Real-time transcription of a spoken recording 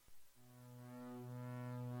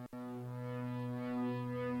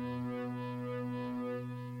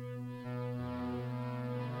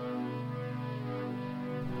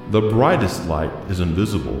The brightest light is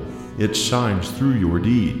invisible. It shines through your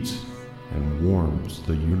deeds and warms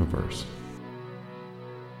the universe.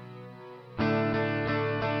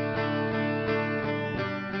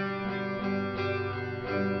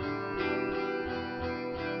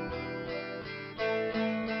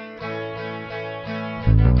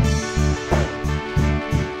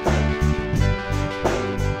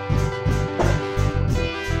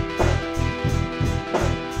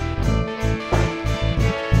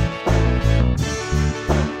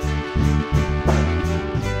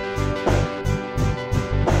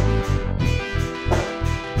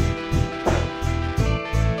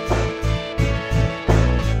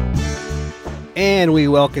 And we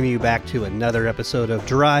welcome you back to another episode of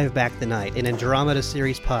Drive Back the Night, an Andromeda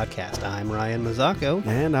series podcast. I'm Ryan Mazzocco.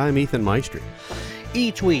 And I'm Ethan Maestri.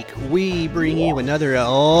 Each week, we bring you another...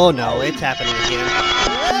 Oh, no, it's happening again.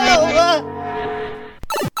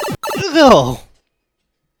 Oh!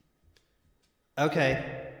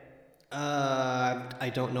 Okay.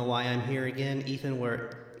 I don't know why I'm here again. Ethan,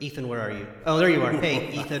 where are you? Oh, there you are.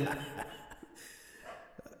 Hey, Ethan.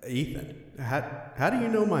 Ethan, how do you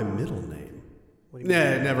know my middle name?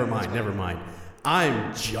 Never mind.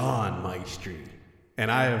 I'm John Maestri,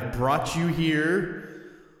 and I have brought you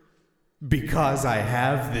here because I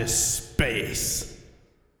have this space.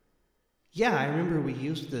 Yeah, I remember we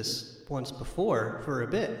used this once before for a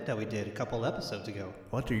bit that we did a couple episodes ago.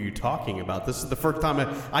 What are you talking about? This is the first time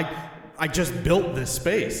I just built this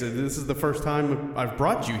space. This is the first time I've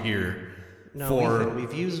brought you here. No, Ethan,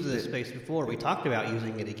 we've used this space before. We talked about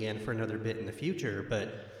using it again for another bit in the future,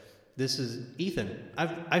 but this is Ethan.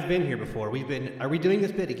 I've been here before. Are we doing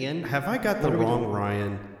this bit again? Have I got the wrong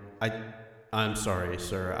Ryan? I'm sorry,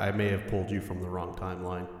 sir. I may have pulled you from the wrong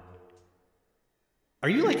timeline. Are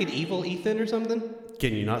you like an evil Ethan or something?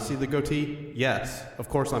 Can you not see the goatee? Yes, of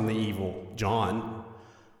course I'm the evil John.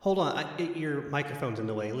 Hold on, your microphone's in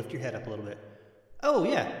the way. Lift your head up a little bit. Oh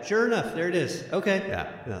yeah, sure enough, there it is. Okay.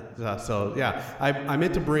 Yeah. I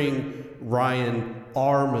meant to bring Ryan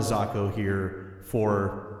R. Mazzocco here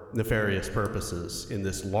for nefarious purposes in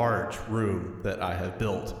this large room that I have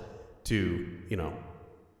built to,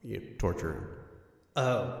 torture him.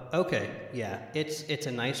 Oh, okay. Yeah, it's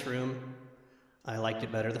a nice room. I liked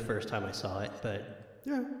it better the first time I saw it, but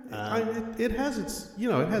yeah, it has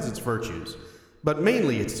its virtues, but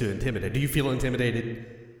mainly it's to intimidate. Do you feel intimidated?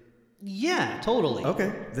 Yeah, totally.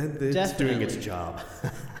 Okay, then it's Definitely doing its job.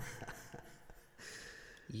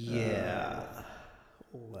 Yeah.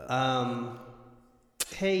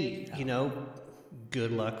 Hey,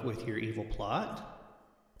 good luck with your evil plot.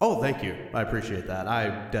 Oh, thank you. I appreciate that.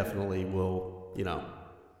 I definitely will,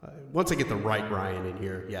 once I get the right Ryan in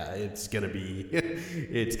here, yeah, it's going to be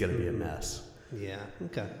a mess. Yeah.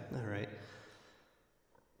 Okay. All right.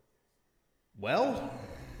 Well,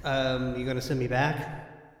 you going to send me back?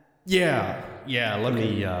 Yeah, let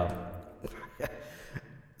me,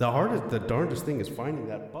 the darndest thing is finding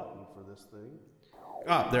that button for this thing.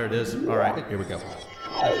 Ah, there it is. All right, here we go.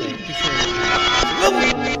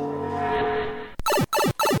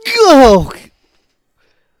 Go!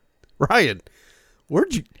 Ryan,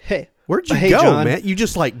 where'd you go, John. man? You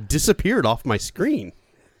just disappeared off my screen.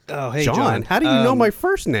 Oh, hey, John. How do you know my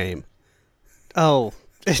first name? Oh,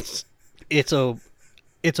 it's a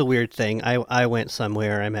weird thing. I went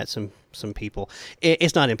somewhere. I met some people.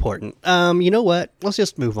 It's not important. You know what? Let's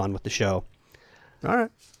just move on with the show. All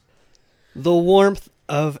right. The warmth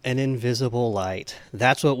of an invisible light.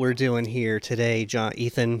 That's what we're doing here today,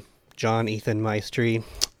 Ethan Maestri.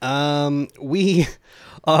 We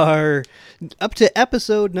are up to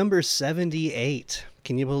episode number 78.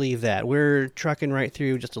 Can you believe that? We're trucking right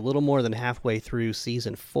through, just a little more than halfway through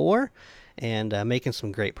season 4, and making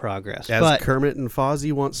some great progress. As Kermit and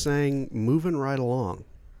Fozzie once sang, moving right along.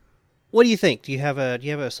 What do you think? Do you have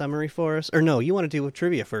a summary for us? Or no, you want to do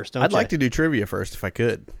trivia first, don't you? I'd like to do trivia first if I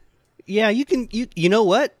could. Yeah, you can. You know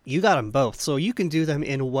what? You got them both, so you can do them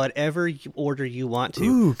in whatever order you want to.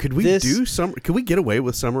 Ooh, could we Could we get away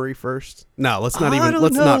with summary first? No, let's not break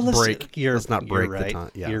the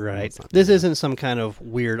time. Yeah, you're right. This isn't some kind of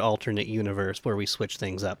weird alternate universe where we switch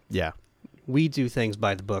things up. Yeah, we do things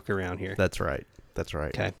by the book around here. That's right.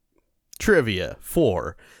 Okay. Trivia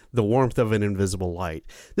for The Warmth of an Invisible Light.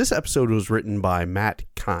 This episode was written by Matt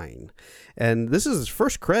Kine, and this is his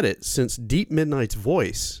first credit since Deep Midnight's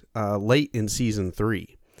voice late in season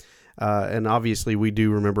 3. And obviously we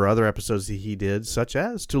do remember other episodes that he did, such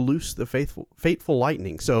as To Loose the Fateful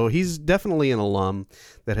Lightning. So he's definitely an alum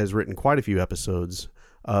that has written quite a few episodes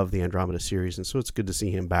of the Andromeda series, and so it's good to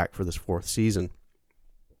see him back for this 4th season.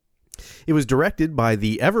 It was directed by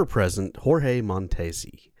the ever-present Jorge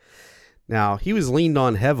Montesi. Now, he was leaned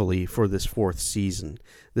on heavily for this 4th season.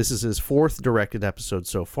 This is his 4th directed episode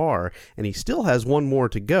so far, and he still has one more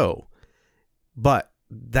to go. But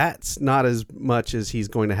that's not as much as he's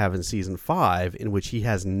going to have in season 5, in which he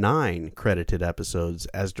has 9 credited episodes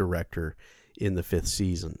as director in the 5th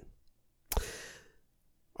season.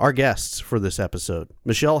 Our guests for this episode: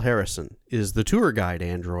 Michelle Harrison is the tour guide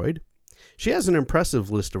android. She has an impressive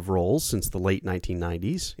list of roles since the late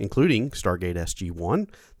 1990s, including Stargate SG-1,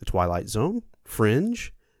 The Twilight Zone,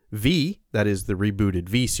 Fringe, V, that is the rebooted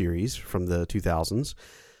V series from the 2000s,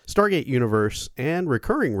 Stargate Universe, and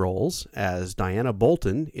recurring roles as Diana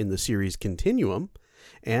Bolton in the series Continuum,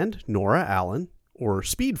 and Nora Allen, or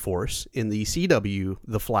Speed Force, in the CW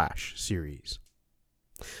The Flash series.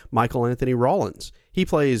 Michael Anthony Rollins, he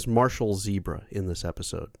plays Marshall Zebra in this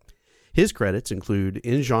episode. His credits include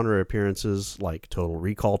in-genre appearances like Total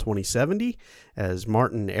Recall 2070 as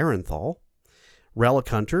Martin Arenthal, Relic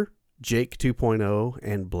Hunter, Jake 2.0,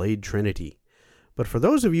 and Blade Trinity. But for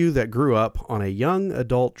those of you that grew up on a young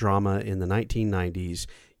adult drama in the 1990s,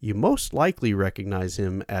 you most likely recognize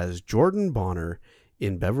him as Jordan Bonner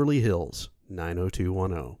in Beverly Hills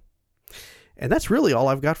 90210. And that's really all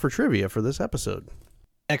I've got for trivia for this episode.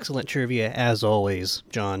 Excellent trivia, as always,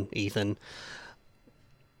 John, Ethan.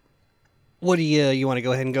 What do you want to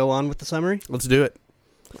go ahead and go on with the summary? Let's do it.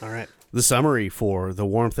 All right. The summary for The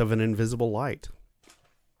Warmth of an Invisible Light.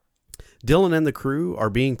 Dylan and the crew are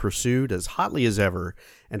being pursued as hotly as ever,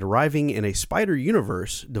 and arriving in a spider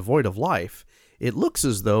universe devoid of life, it looks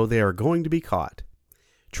as though they are going to be caught.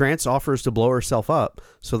 Trance offers to blow herself up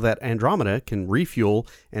so that Andromeda can refuel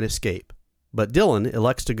and escape, but Dylan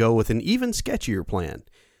elects to go with an even sketchier plan: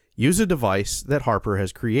 use a device that Harper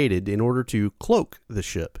has created in order to cloak the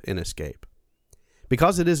ship and escape.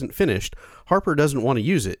 Because it isn't finished, Harper doesn't want to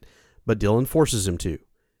use it, but Dylan forces him to,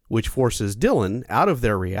 which forces Dylan out of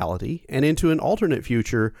their reality and into an alternate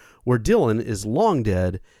future where Dylan is long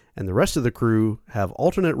dead and the rest of the crew have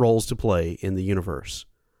alternate roles to play in the universe.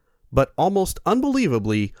 But almost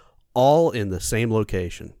unbelievably, all in the same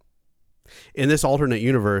location. In this alternate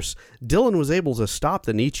universe, Dylan was able to stop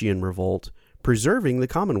the Nietzschean revolt, preserving the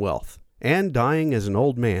Commonwealth, and dying as an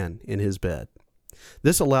old man in his bed.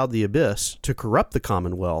 This allowed the Abyss to corrupt the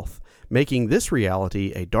Commonwealth, making this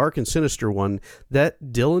reality a dark and sinister one that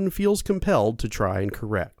Dylan feels compelled to try and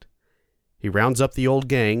correct. He rounds up the old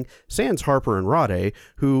gang, sans Harper and Rade,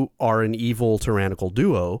 who are an evil, tyrannical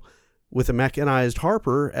duo, with a mechanized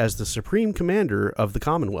Harper as the supreme commander of the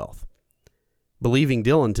Commonwealth. Believing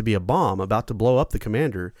Dylan to be a bomb about to blow up the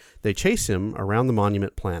commander, they chase him around the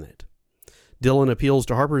Monument Planet. Dylan appeals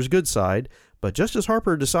to Harper's good side, but just as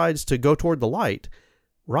Harper decides to go toward the light,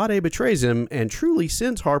 Rade betrays him and truly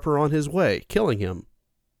sends Harper on his way, killing him.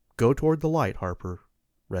 Go toward the light, Harper.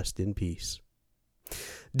 Rest in peace.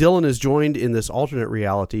 Dylan is joined in this alternate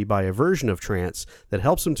reality by a version of Trance that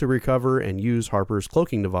helps him to recover and use Harper's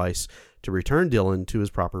cloaking device to return Dylan to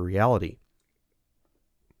his proper reality.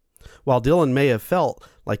 While Dylan may have felt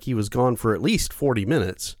like he was gone for at least 40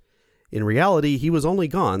 minutes, in reality he was only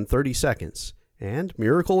gone 30 seconds, and,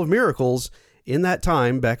 miracle of miracles, in that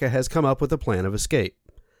time Becca has come up with a plan of escape.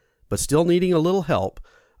 But still needing a little help,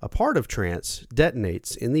 a part of Trance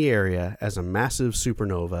detonates in the area as a massive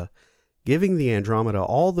supernova, giving the Andromeda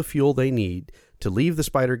all the fuel they need to leave the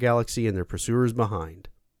Spider Galaxy and their pursuers behind.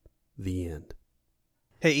 The end.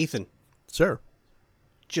 Hey, Ethan. Sir.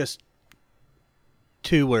 Just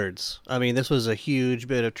 2 words. I mean, this was a huge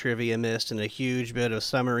bit of trivia missed and a huge bit of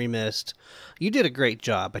summary missed. You did a great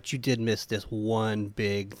job, but you did miss this one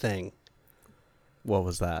big thing. What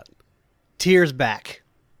was that? Tears back.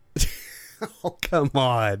 Oh, come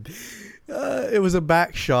on. It was a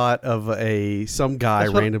back shot of some guy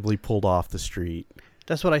randomly pulled off the street.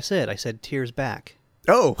 That's what I said. I said tears back.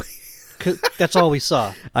 Oh. That's all we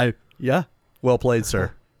saw. Yeah. Well played,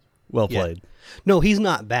 sir. Well played. Yeah. No, he's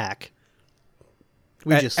not back.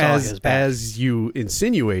 We just saw his back. As you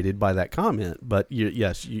insinuated by that comment, but you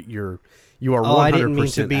are 100% I didn't mean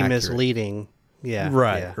to be accurate. Misleading. Yeah.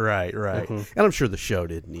 Right. Yeah. Right. Mm-hmm. And I'm sure the show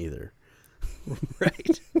didn't either.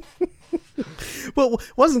 Right. Well,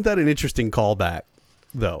 wasn't that an interesting callback,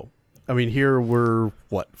 though? I mean, here we're,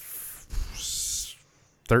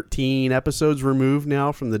 13 episodes removed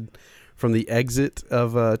now from the exit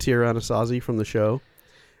of Tir Anasazi from the show,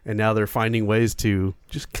 and now they're finding ways to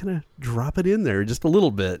just kind of drop it in there just a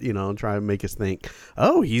little bit, and try and make us think,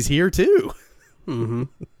 oh, he's here too. Mm-hmm.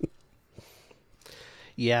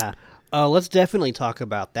 Yeah. Let's definitely talk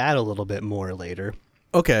about that a little bit more later.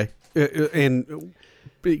 Okay. And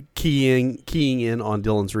keying in on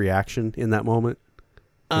Dylan's reaction in that moment.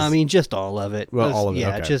 I mean, just all of it. Well, all of it,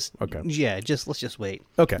 Yeah, okay. let's just wait.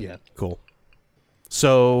 Okay. Yeah. Cool.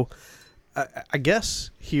 So, I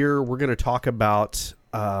guess here we're going to talk about.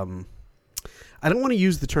 I don't want to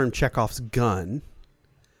use the term Chekhov's gun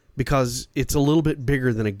because it's a little bit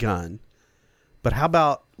bigger than a gun. But how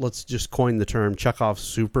about let's just coin the term Chekhov's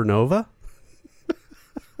supernova?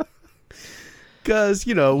 Because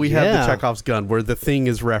we have the Chekhov's gun where the thing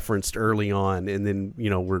is referenced early on, and then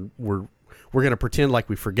we're going to pretend like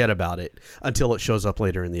we forget about it until it shows up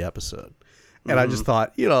later in the episode. And I just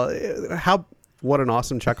thought, what an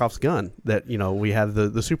awesome Chekhov's gun that, we have the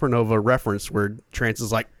supernova reference where Trance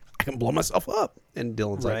is like, I can blow myself up. And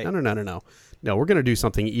Dylan's like, no. No, we're going to do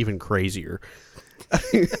something even crazier.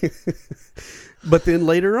 But then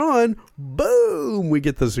later on, boom, we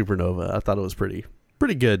get the supernova. I thought it was pretty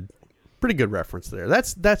good reference there.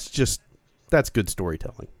 That's good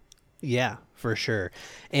storytelling. Yeah, for sure.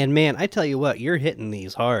 And man, I tell you what, you're hitting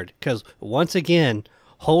these hard because once again,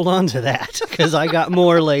 hold on to that because I got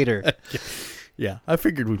more later. Yeah, I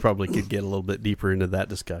figured we probably could get a little bit deeper into that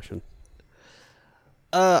discussion.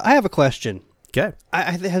 I have a question. Okay.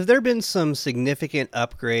 Have there been some significant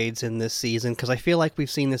upgrades in this season? Because I feel like we've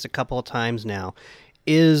seen this a couple of times now.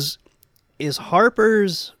 Is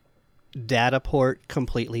Harper's data port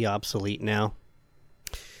completely obsolete now?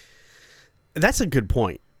 That's a good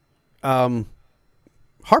point.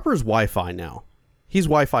 Harper's Wi-Fi now. He's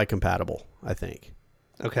Wi-Fi compatible, I think.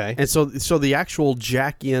 Okay. And so the actual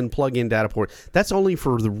jack-in, plug-in data port, that's only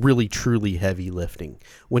for the really, truly heavy lifting,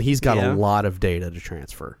 when he's got a lot of data to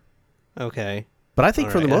transfer. Okay. But I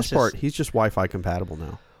think for the most part, he's just Wi-Fi compatible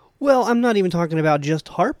now. Well, I'm not even talking about just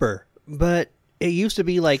Harper, but it used to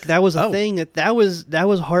be like that was a thing that was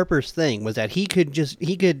Harper's thing, was that he could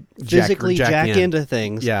physically jack into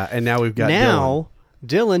things. Yeah, and now we've got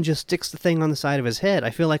Dylan just sticks the thing on the side of his head. I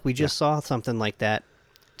feel like we just saw something like that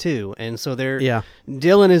too. And so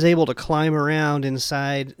Dylan is able to climb around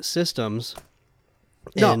inside systems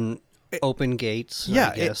and open gates. Yeah,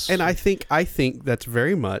 I guess. and I think that's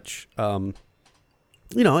very much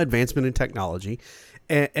advancement in technology.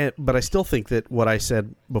 But I still think that what I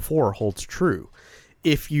said before holds true.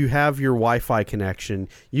 If you have your Wi-Fi connection,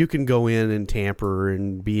 you can go in and tamper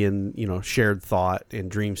and be in, shared thought and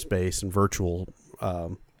dream space and virtual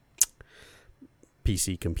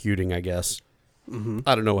PC computing, I guess. Mm-hmm.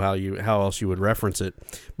 I don't know how else you would reference it,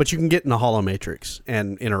 but you can get in the Hollow Matrix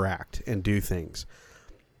and interact and do things.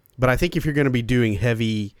 But I think if you're going to be doing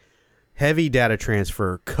heavy data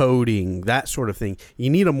transfer, coding, that sort of thing, you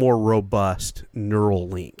need a more robust neural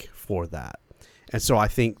link for that. And so I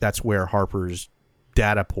think that's where Harper's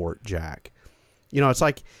data port jack, it's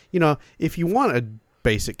like, if you want a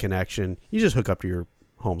basic connection, you just hook up to your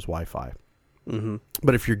home's Wi-Fi. Mm-hmm.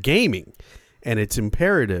 But if you're gaming and it's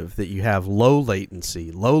imperative that you have low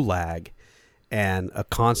latency, low lag, and a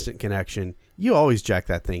constant connection, you always jack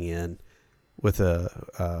that thing in with an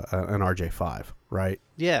RJ5, right?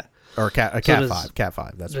 Yeah. Or a Cat 5. Cat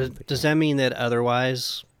 5. Does that mean that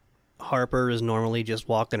otherwise Harper is normally just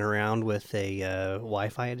walking around with a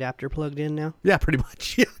Wi-Fi adapter plugged in now? Yeah, pretty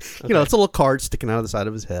much. Yeah. Okay. It's a little card sticking out of the side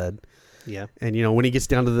of his head. Yeah. And, when he gets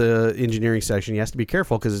down to the engineering section, he has to be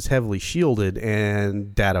careful because it's heavily shielded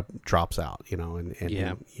and data drops out, and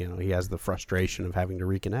he has the frustration of having to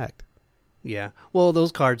reconnect. Yeah. Well,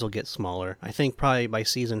 those cards will get smaller. I think probably by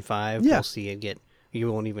season 5, we'll see it get...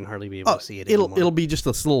 You won't even hardly be able to see it anymore. It'll be just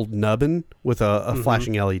this little nubbin with a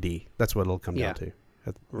flashing LED. That's what it'll come down to.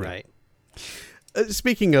 Right.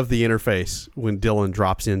 Speaking of the interface, when Dylan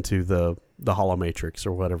drops into the Hollow Matrix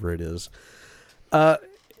or whatever it is,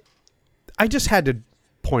 I just had to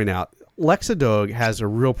point out, Lexa Doig has a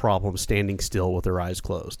real problem standing still with her eyes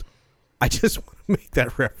closed. I just want to make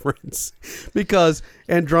that reference because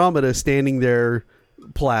Andromeda is standing there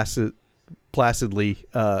placidly,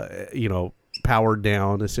 powered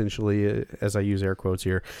down, essentially, as I use air quotes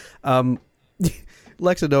here. Lexa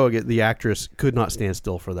Doig, the actress, could not stand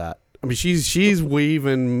still for that. I mean, she's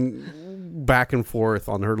weaving back and forth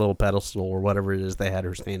on her little pedestal or whatever it is they had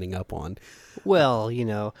her standing up on. Well,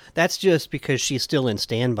 that's just because she's still in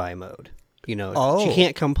standby mode. She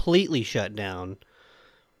can't completely shut down.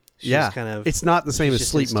 She's it's not the same as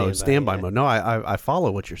sleep mode, standby mode. No, I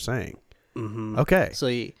follow what you're saying. Mm-hmm. Okay. So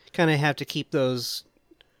you kind of have to keep those...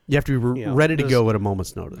 You have to be ready to go at a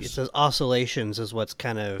moment's notice. It's those oscillations is what's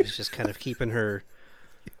kind of keeping her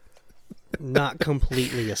not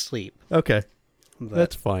completely asleep. Okay,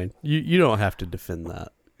 that's fine. You don't have to defend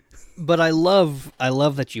that. But I love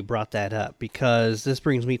that you brought that up because this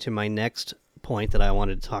brings me to my next point that I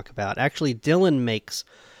wanted to talk about. Actually, Dylan makes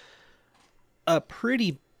a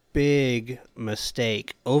pretty big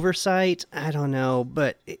mistake. Oversight? I don't know,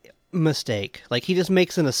 but mistake. Like, he just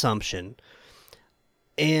makes an assumption.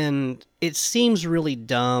 And it seems really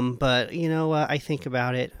dumb, but you know what? I think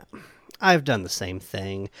about it. I've done the same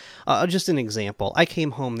thing. Just an example. I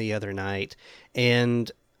came home the other night,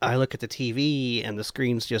 and I look at the TV, and the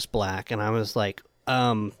screen's just black, and I was like,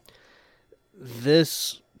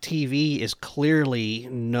 this TV is clearly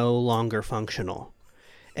no longer functional.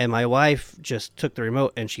 And my wife just took the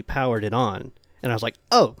remote, and she powered it on. And I was like,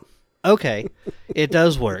 oh, okay, it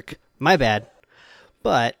does work. My bad.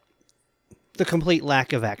 But the complete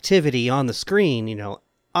lack of activity on the screen, you know,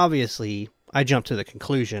 obviously I jumped to the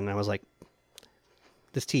conclusion. I was like,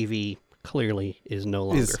 this TV clearly is no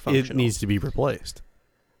longer functional. It needs to be replaced.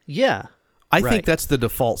 Yeah. I think that's the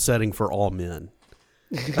default setting for all men.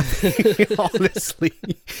 Honestly,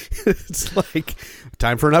 it's like,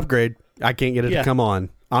 time for an upgrade. I can't get it to come on.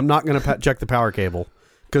 I'm not going to check the power cable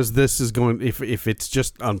because this is going, if it's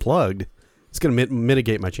just unplugged, it's going to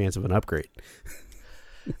mitigate my chance of an upgrade.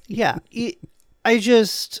 Yeah.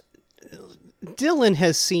 Dylan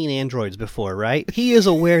has seen androids before, right? He is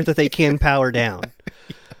aware that they can power down.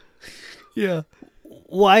 Yeah.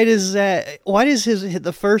 Why does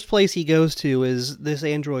the first place he goes to is this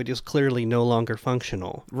android is clearly no longer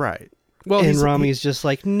functional? Right. Well, and Rami's just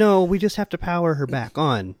like, no, we just have to power her back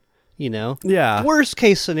on, you know? Yeah. Worst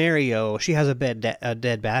case scenario, she has a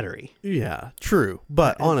dead battery. Yeah, true.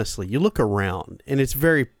 But honestly, you look around and it's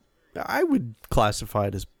I would classify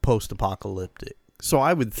it as post-apocalyptic. So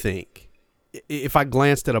I would think, if I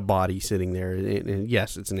glanced at a body sitting there, and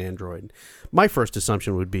yes, it's an android, my first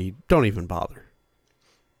assumption would be, don't even bother.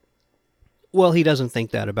 Well, he doesn't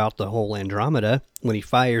think that about the whole Andromeda when he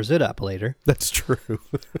fires it up later. That's true.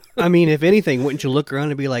 I mean, if anything, wouldn't you look around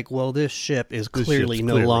and be like, well, this ship is clearly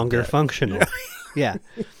no longer functional. Yeah.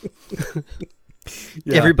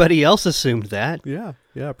 Yeah. Everybody else assumed that.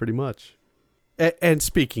 Yeah, pretty much. And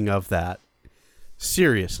speaking of that,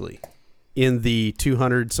 seriously, in the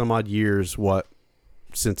 200 some odd years,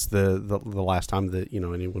 since the last time that, you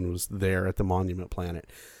know, anyone was there at the Monument Planet,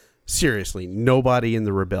 seriously, nobody in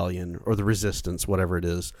the rebellion or the resistance, whatever it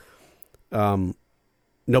is,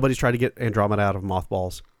 nobody's tried to get Andromeda out of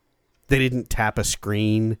mothballs. They didn't tap a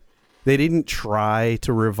screen. They didn't try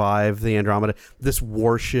to revive the Andromeda, this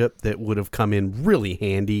warship that would have come in really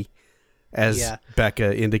handy, as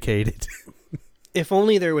Becca indicated. If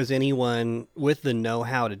only there was anyone with the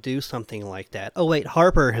know-how to do something like that. Oh, wait,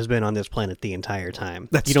 Harper has been on this planet the entire time.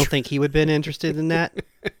 You don't think he would have been interested in that?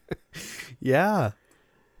 Yeah.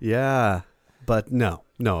 Yeah. But no,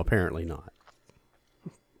 apparently not.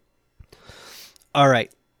 All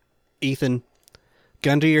right, Ethan,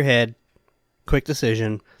 gun to your head, quick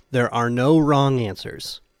decision. There are no wrong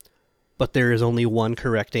answers, but there is only one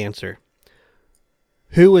correct answer.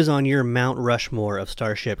 Who is on your Mount Rushmore of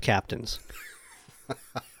Starship captains?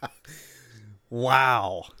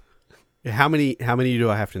 Wow. How many do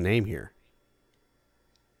I have to name here?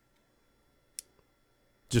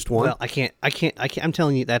 Just one? Well, I can't. I'm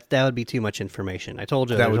telling you that would be too much information. I told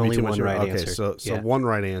you that there's would be only too one much. right Okay, answer. so one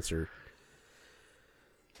right answer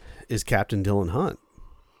is Captain Dylan Hunt.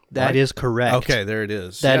 That is correct. Okay, there it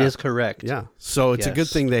is. That is correct. Yeah. So it's a good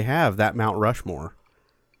thing they have that Mount Rushmore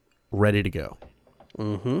ready to go.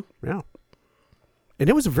 Mm-hmm. Yeah. And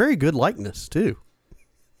it was a very good likeness too.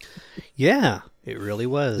 Yeah, it really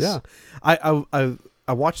was. Yeah.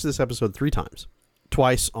 I watched this episode 3 times.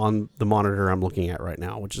 Twice on the monitor I'm looking at right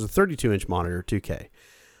now, which is a 32-inch monitor, 2K.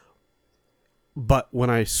 But when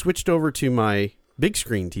I switched over to my big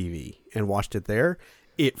screen TV and watched it there,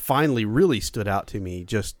 it finally really stood out to me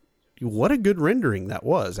just what a good rendering that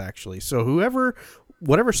was, actually. So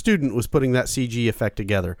whatever student was putting that CG effect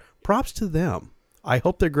together, props to them. I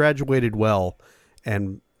hope they graduated well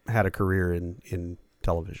and had a career in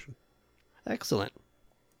television. Excellent.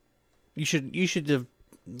 You should have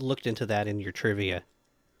looked into that in your trivia.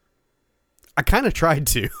 I kind of tried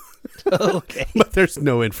to. Okay. But there's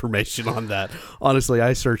no information on that. Honestly,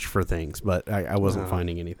 I searched for things, but I wasn't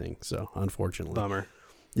finding anything. So, unfortunately. Bummer.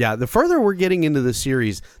 Yeah, the further we're getting into the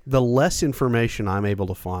series, the less information I'm able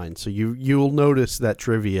to find. So you'll notice that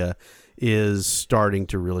trivia is starting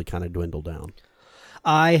to really kind of dwindle down.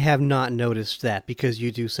 I have not noticed that because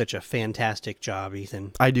you do such a fantastic job,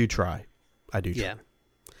 Ethan. I do try. Yeah.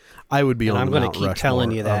 I would be on the Mount Rushmore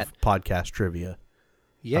telling you that of podcast trivia.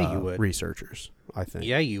 Yeah, you would. Researchers, I think.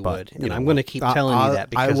 Yeah, you but, would. And I'm going to keep telling you that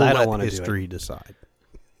because I don't want to do it. History decide.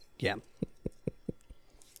 Yeah.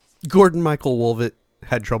 Gordon Michael Wolvett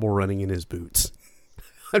had trouble running in his boots.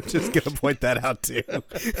 I'm just gonna point that out too.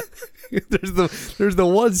 there's the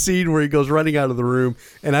one scene where he goes running out of the room,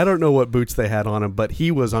 and I don't know what boots they had on him, but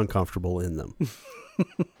he was uncomfortable in them.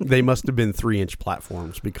 They must have been 3-inch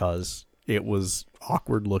platforms because it was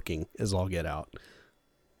awkward looking as all get out.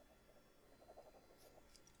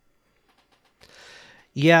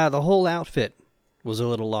 Yeah, the whole outfit was a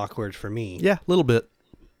little awkward for me. Yeah, a little bit.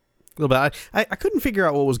 I couldn't figure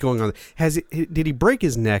out what was going on. Did he break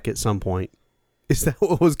his neck at some point? Is that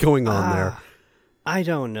what was going on there? I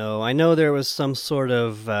don't know. I know there was some sort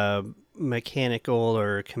of mechanical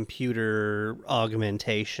or computer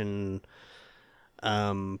augmentation.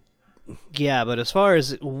 Yeah, but as far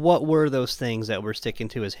as what were those things that were sticking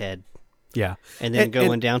to his head? Yeah. And then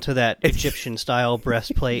going down to that Egyptian-style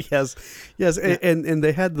breastplate. Yes. Yeah. And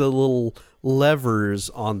they had the little levers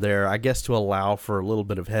on there, I guess, to allow for a little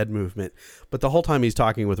bit of head movement. But the whole time he's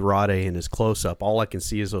talking with Rade in his close-up, all I can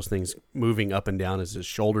see is those things moving up and down as his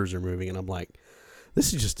shoulders are moving. And I'm like,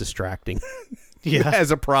 this is just distracting. Yeah.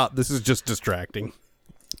 As a prop, this is just distracting.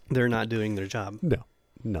 They're not doing their job. No,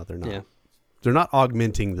 they're not. Yeah. They're not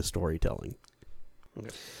augmenting the storytelling.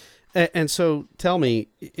 Okay. And so tell me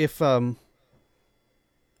if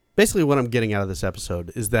basically what I'm getting out of this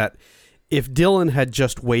episode is that if Dylan had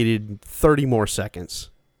just waited 30 more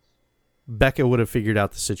seconds, Becca would have figured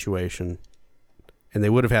out the situation and they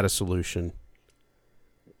would have had a solution.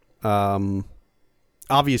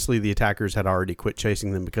 Obviously the attackers had already quit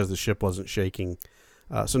chasing them because the ship wasn't shaking.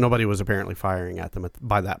 So nobody was apparently firing at them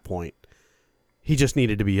by that point. He just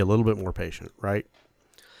needed to be a little bit more patient, right?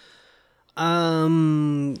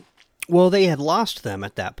 Well, they had lost them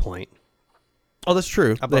at that point. Oh, that's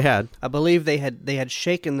true. They had. I believe they had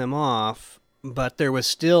shaken them off, but there was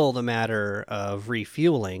still the matter of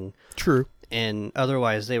refueling. True. And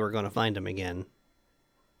otherwise they were going to find them again.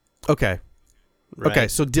 Okay. Right? Okay,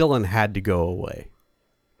 so Dylan had to go away.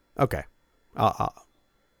 Okay.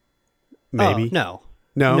 Maybe. Oh,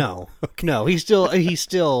 No? No. Okay. No, he's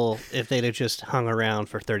still, if they'd have just hung around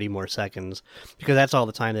for 30 more seconds, because that's all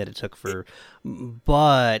the time that it took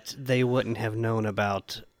but they wouldn't have known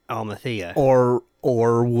about Almathea. Or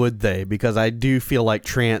would they? Because I do feel like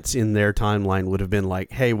Trance in their timeline would have been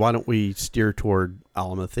like, hey, why don't we steer toward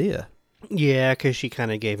Almathea? Yeah, because she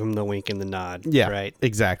kind of gave him the wink and the nod. Yeah, right?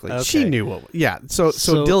 Exactly. Okay. She knew what. Yeah, so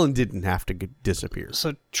Dylan didn't have to disappear.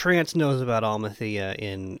 So Trance knows about Almathea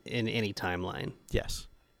in any timeline. Yes.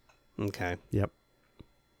 Okay. Yep.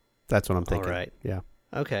 That's what I'm thinking. All right. Yeah.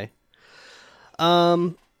 Okay.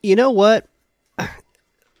 You know what?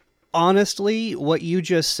 Honestly, what you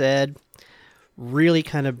just said really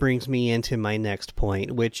kind of brings me into my next point,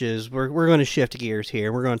 which is we're going to shift gears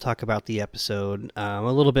here. We're going to talk about the episode a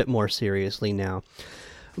little bit more seriously now.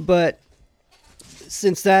 But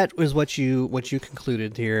since that was what you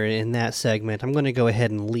concluded here in that segment, I'm going to go ahead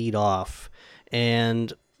and lead off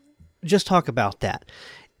and just talk about that.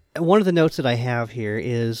 One of the notes that I have here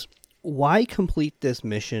is, why complete this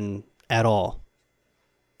mission at all?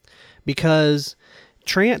 Because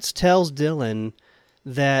Trance tells Dylan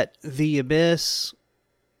that the Abyss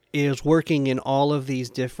is working in all of these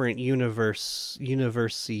different universi.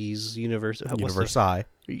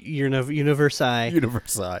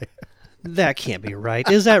 That can't be right.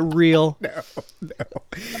 Is that real? No.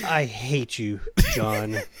 I hate you,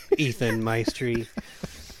 John Ethan Maestri.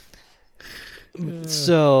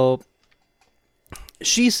 So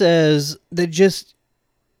she says that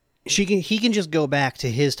he can just go back to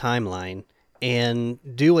his timeline and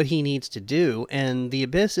do what he needs to do, and the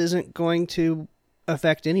Abyss isn't going to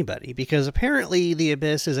affect anybody, because apparently the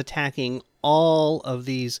Abyss is attacking all of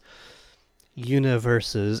these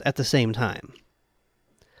universes at the same time.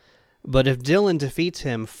 But if Dylan defeats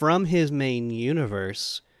him from his main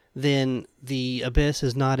universe, then the Abyss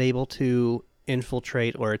is not able to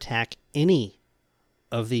infiltrate or attack any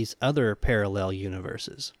of these other parallel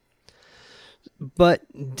universes. But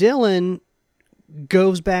Dylan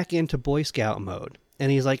goes back into Boy Scout mode,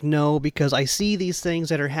 and he's like, no, because I see these things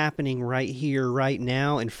that are happening right here, right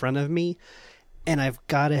now, in front of me, and I've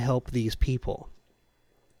got to help these people.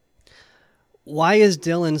 Why is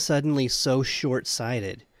Dylan suddenly so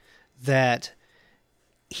short-sighted that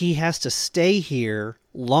he has to stay here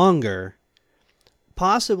longer,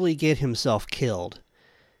 possibly get himself killed,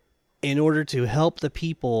 in order to help the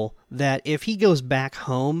people that if he goes back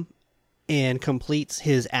home and completes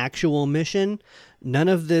his actual mission, none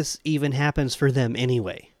of this even happens for them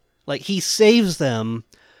anyway. Like, he saves them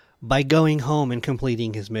by going home and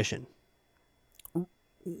completing his mission.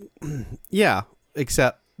 Yeah,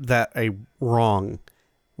 except that a wrong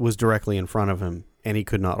was directly in front of him and he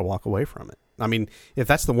could not walk away from it. I mean, if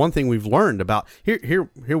that's the one thing we've learned about here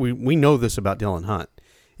we know this about Dylan Hunt,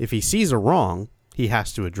 If he sees a wrong, he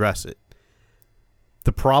has to address it.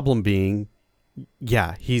 The problem being,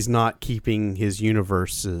 yeah, he's not keeping his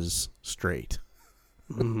universes straight.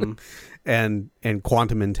 Mm-hmm. and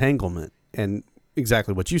quantum entanglement, and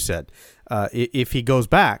exactly what you said. If he goes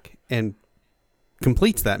back and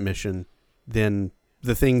completes that mission, then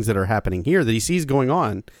the things that are happening here that he sees going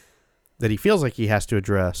on, that he feels like he has to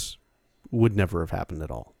address, would never have happened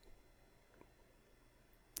at all.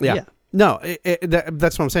 Yeah. No,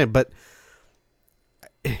 that's what I'm saying. But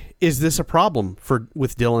is this a problem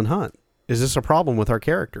with Dylan Hunt? Is this a problem with our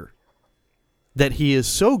character? That he is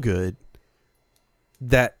so good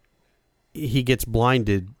that he gets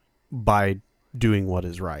blinded by doing what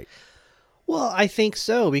is right. Well, I think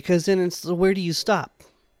so, because then it's where do you stop?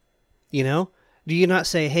 You know? Do you not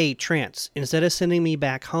say, hey, Trance, instead of sending me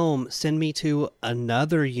back home, send me to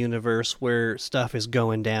another universe where stuff is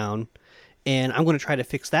going down, and I'm going to try to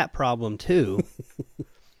fix that problem too.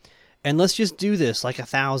 And let's just do this like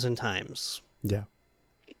 1,000 times. Yeah.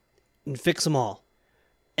 And fix them all.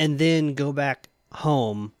 And then go back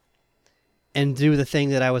home and do the thing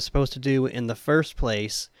that I was supposed to do in the first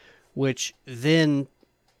place, which then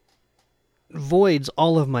voids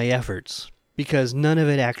all of my efforts because none of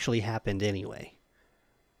it actually happened anyway.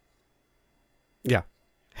 Yeah.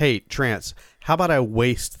 Hey, Trance, how about I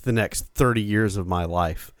waste the next 30 years of my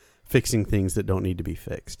life fixing things that don't need to be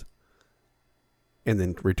fixed? And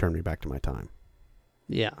then return me back to my time.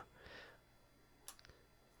 Yeah.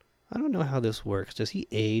 I don't know how this works. Does he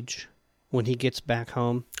age when he gets back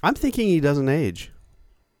home? I'm thinking he doesn't age.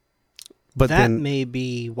 But that then, may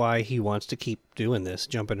be why he wants to keep doing this,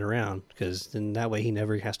 jumping around, because then that way he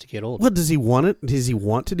never has to get old. well, does he want it? Does he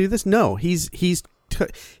want to do this? No, he's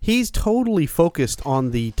totally focused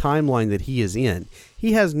on the timeline that he is in.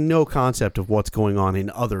 He has no concept of what's going on in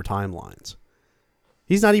other timelines.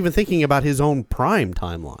 He's not even thinking about his own prime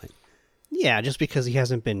timeline. Yeah, just because he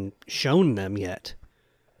hasn't been shown them yet.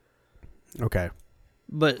 Okay.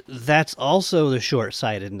 But that's also the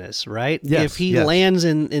short-sightedness, right? Yes, if he yes. lands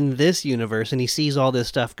in this universe and he sees all this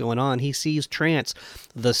stuff going on, he sees Trance,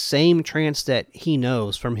 the same Trance that he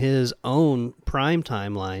knows from his own prime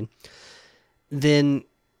timeline, then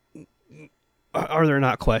are there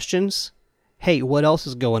not questions? Hey, what else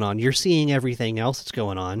is going on? You're seeing everything else that's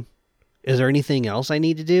going on. Is there anything else I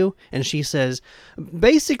need to do? And she says,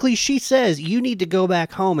 you need to go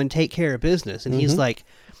back home and take care of business. And he's like,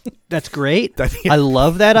 that's great. I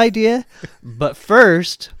love that idea. But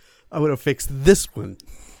first, I would have fixed this one.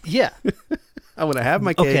 yeah. I would have had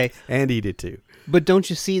my cake Okay. and eat it too. But don't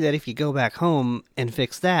you see that if you go back home and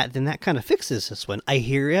fix that, then that kind of fixes this one? I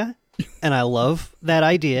hear you, and I love that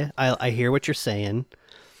idea. I hear what you're saying.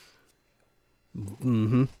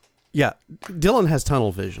 Mm-hmm. Yeah, Dylan has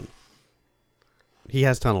tunnel vision. He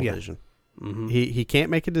has tunnel Yeah. vision. Mm-hmm. He can't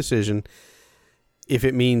make a decision if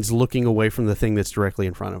it means looking away from the thing that's directly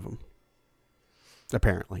in front of him.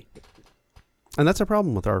 Apparently. And that's a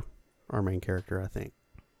problem with our main character, I think.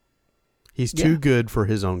 He's too good for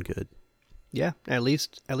his own good. Yeah, at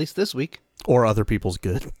least this week. Or other people's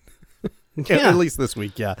good. Yeah. At least this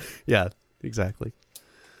week, yeah. Yeah, exactly.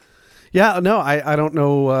 Yeah, no, I don't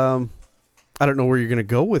know I don't know where you're going to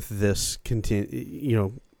go with this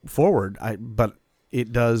forward. But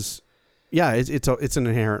it does. Yeah, it's an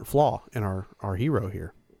inherent flaw in our hero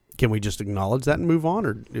here. Can we just acknowledge that and move on,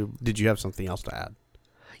 or did you have something else to add?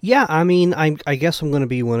 Yeah, I mean, I guess I'm going to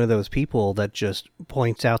be one of those people that just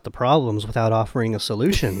points out the problems without offering a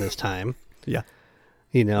solution this time. Yeah.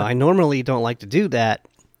 I normally don't like to do that,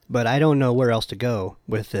 but I don't know where else to go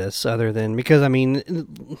with this other than because, I mean,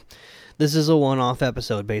 this is a one-off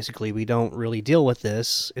episode, basically. We don't really deal with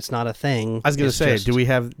this. It's not a thing. I was going to say, just,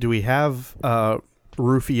 do we have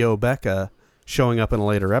Rufio Becca showing up in a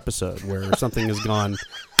later episode where something has gone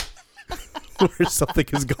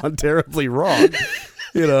terribly wrong?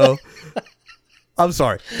 I'm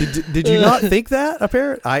sorry. Did you not think that?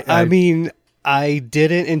 Apparently, I mean, I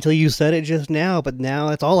didn't until you said it just now, but now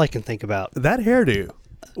that's all I can think about. that hairdo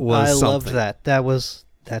was I something. loved that.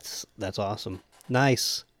 That's awesome.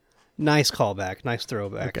 Nice callback. Nice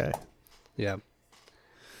throwback. Okay, Yeah.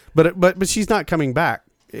 but she's not coming back.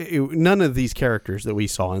 None of these characters that we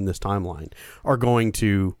saw in this timeline are going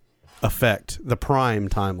to affect the prime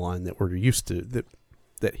timeline that we're used to,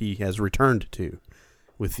 that he has returned to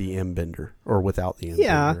with the M-Bender, or without the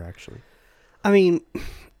M-Bender, actually. I mean,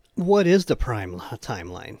 what is the prime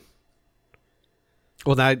timeline?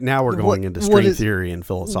 Well, now we're going into string theory and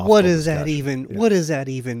philosophical What does discussion. that even? Yeah. What does that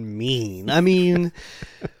even mean? I mean,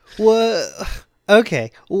 what?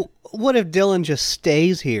 Okay, what if Dylan just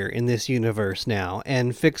stays here in this universe now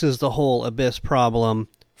and fixes the whole Abyss problem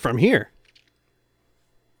from here?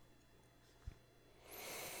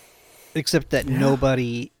 except that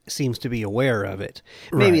nobody seems to be aware of it.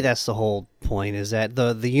 Maybe Right. that's the whole point, is that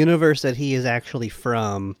the universe that he is actually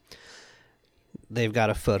from, they've got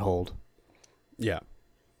a foothold. Yeah.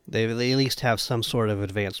 They at least have some sort of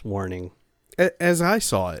advanced warning. As I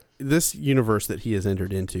saw it, this universe that he has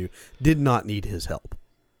entered into did not need his help.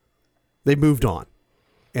 They moved on,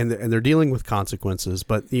 and they're dealing with consequences,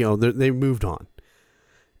 but they moved on,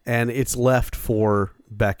 and it's left for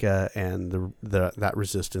Becca and that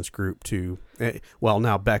resistance group to,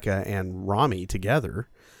 now Becca and Rami together,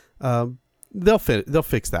 they'll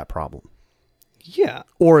fix that problem, Yeah.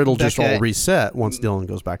 or it'll just Becca- all reset once Dylan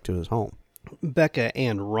goes back to his home. Becca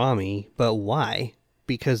and Rami, but why?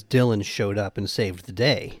 Because Dylan showed up and saved the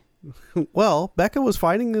day. Well, Becca was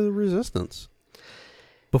fighting the resistance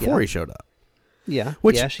before Yeah. he showed up. Yeah,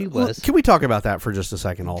 Which, yeah, she was. Can we talk about that for just a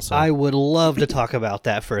second also? I would love to talk about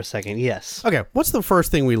that for a second, yes. Okay, what's the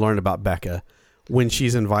first thing we learned about Becca when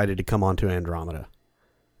she's invited to come onto Andromeda?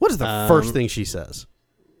 What is the first thing she says?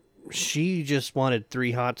 She just wanted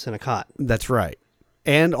 3 hots and a cot. That's right.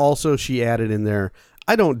 And also she added in there,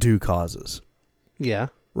 I don't do causes, Yeah.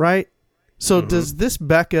 right? So does this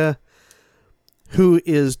Becca, who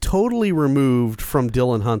is totally removed from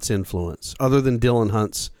Dylan Hunt's influence, other than Dylan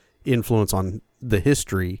Hunt's influence on the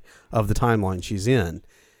history of the timeline she's in,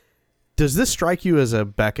 does this strike you as a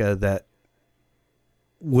Becca that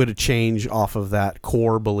would change off of that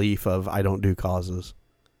core belief of I don't do causes?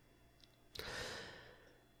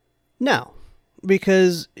 No,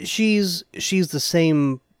 because she's the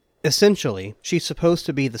same, essentially. She's supposed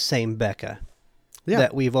to be the same Becca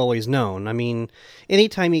that we've always known. I mean,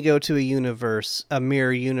 anytime you go to a universe, a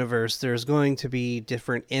mirror universe, there's going to be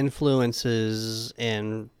different influences,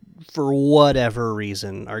 and for whatever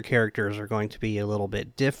reason, our characters are going to be a little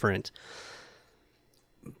bit different.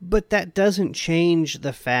 But that doesn't change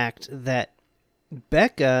the fact that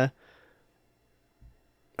Becca,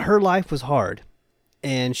 her life was hard,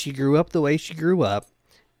 and she grew up the way she grew up,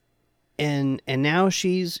 and now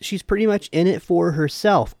she's pretty much in it for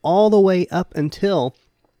herself all the way up until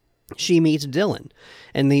she meets Dylan.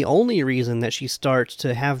 And the only reason that she starts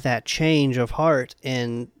to have that change of heart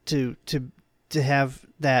and to have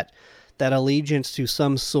that allegiance to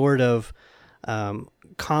some sort of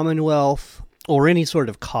commonwealth or any sort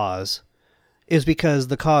of cause is because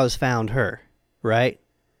the cause found her, right?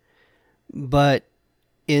 But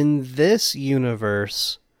in this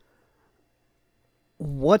universe,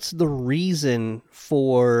 what's the reason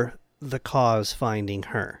for the cause finding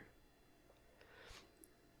her?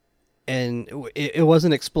 And it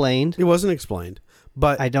wasn't explained. It wasn't explained,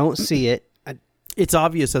 but I don't see it. it's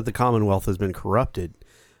obvious that the Commonwealth has been corrupted.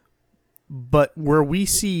 But where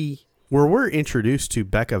we're introduced to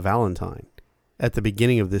Becca Valentine at the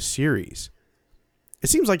beginning of this series, it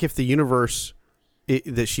seems like if the universe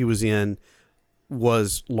that she was in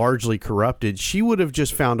was largely corrupted, she would have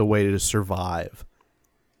just found a way to survive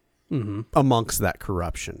amongst that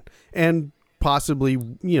corruption. And possibly,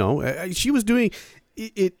 she was doing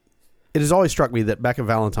it. It has always struck me that Becca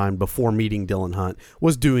Valentine, before meeting Dylan Hunt,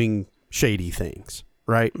 was doing shady things,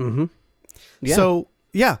 right? Mm-hmm. Yeah. So,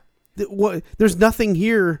 yeah, there's nothing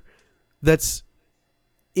here that's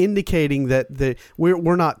indicating that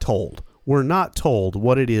we're not told. We're not told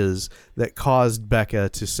what it is that caused Becca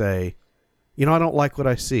to say, I don't like what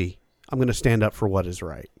I see. I'm going to stand up for what is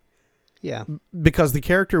right. Yeah. Because the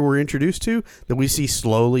character we're introduced to, that we see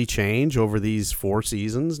slowly change over these 4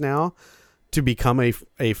 seasons now to become a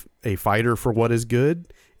fighter for what is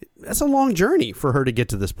good, that's a long journey for her to get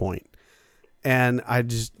to this point. And I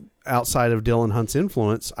just, outside of Dylan Hunt's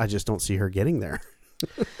influence, I just don't see her getting there.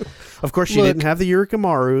 Of course, she didn't have the Yurika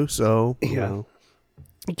Maru, so,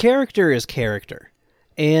 Character is character.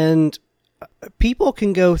 And people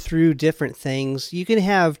can go through different things. You can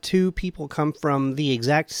have 2 people come from the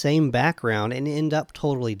exact same background and end up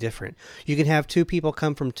totally different. You can have 2 people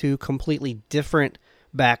come from 2 completely different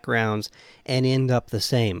backgrounds and end up the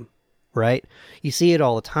same, right? You see it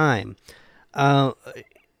all the time.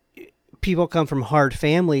 People come from hard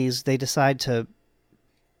families. They decide to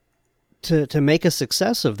make a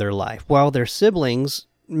success of their life, while their siblings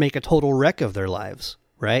make a total wreck of their lives,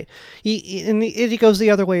 right? And it goes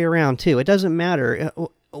the other way around, too. It doesn't matter.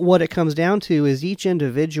 What it comes down to is each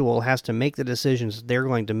individual has to make the decisions they're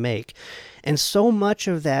going to make. And so much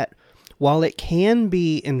of that, while it can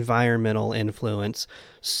be environmental influence,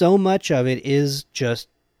 so much of it is just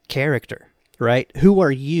character, right? Who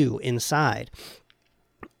are you inside?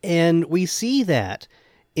 And we see that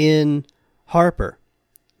in Harper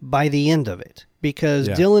by the end of it, because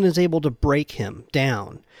Dylan is able to break him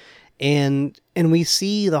down. And we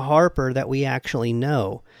see the Harper that we actually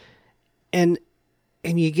know. And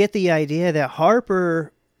And you get the idea that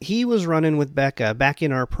Harper, he was running with Becca back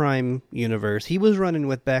in our Prime universe. He was running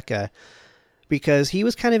with Becca because he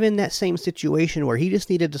was kind of in that same situation where he just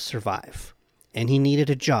needed to survive. And he needed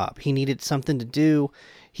a job. He needed something to do.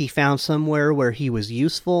 He found somewhere where he was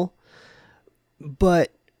useful.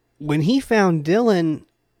 But when he found Dylan,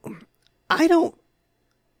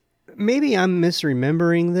 maybe I'm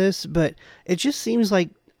misremembering this, but it just seems like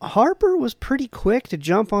Harper was pretty quick to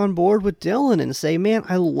jump on board with Dylan and say, man,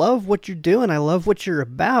 I love what you're doing. I love what you're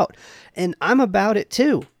about. And I'm about it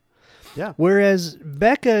too. Yeah. Whereas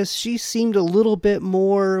Becca, she seemed a little bit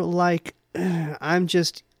more like, I'm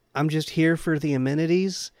just here for the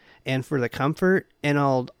amenities and for the comfort, and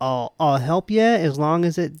I'll help you as long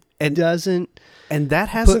as it doesn't and that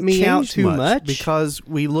hasn't put me changed out too much. because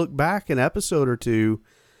we look back an episode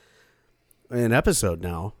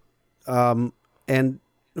now, and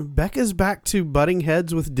Becca's back to butting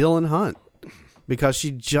heads with Dylan Hunt because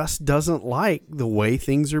she just doesn't like the way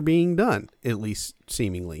things are being done, at least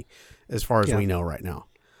seemingly, as far as we know right now.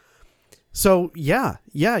 So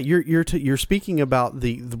you're speaking about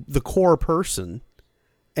the core person,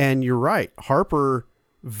 and you're right. Harper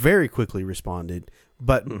very quickly responded,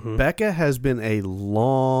 but Becca has been a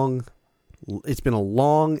long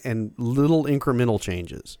and little incremental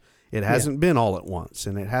changes. It hasn't been all at once,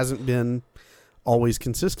 and it hasn't been always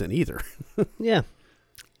consistent either. Yeah.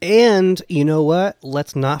 And you know what?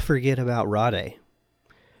 Let's not forget about Rade.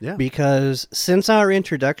 Yeah. Because since our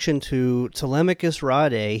introduction to Telemachus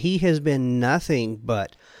Rade, he has been nothing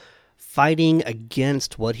but fighting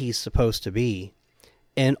against what he's supposed to be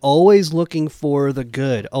and always looking for the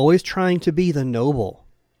good, always trying to be the noble,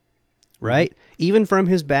 right? Even from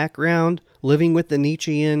his background, living with the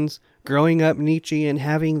Nietzscheans, growing up Nietzschean,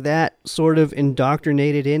 having that sort of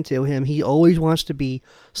indoctrinated into him, he always wants to be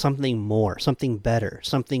something more, something better,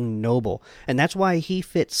 something noble. And that's why he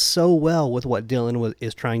fits so well with what Dylan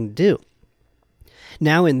is trying to do.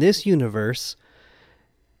 Now, in this universe,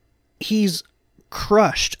 he's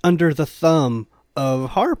crushed under the thumb of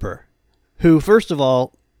Harper, who, first of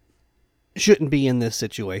all, shouldn't be in this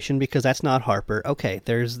situation because that's not Harper. Okay,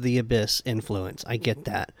 there's the Abyss influence. I get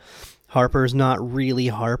that. Harper's not really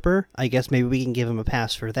Harper. I guess maybe we can give him a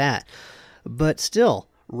pass for that. But still,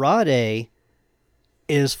 Rade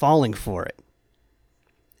is falling for it.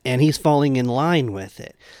 And he's falling in line with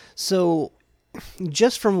it. So,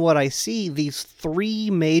 just from what I see, these three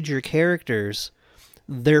major characters,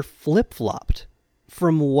 they're flip-flopped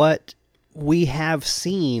from what we have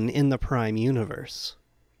seen in the Prime universe.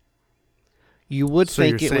 You would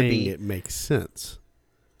think it would be... it makes sense.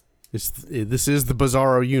 This is the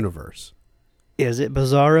Bizarro universe. Is it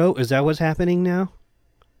Bizarro? Is that what's happening now?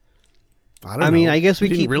 I don't know. I mean, I guess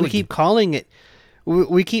we really keep calling it...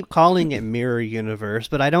 We keep calling it Mirror Universe,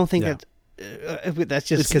 but I don't think that's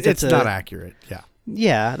just because it's not accurate. Yeah.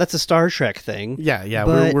 Yeah, that's a Star Trek thing. Yeah.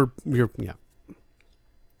 But, we're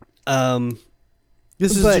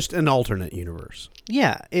This is just an alternate universe.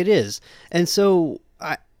 Yeah, it is. And so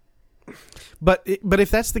But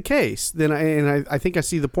if that's the case, then I think I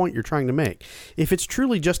see the point you're trying to make. If it's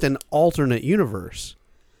truly just an alternate universe,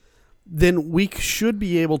 then we should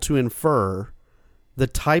be able to infer the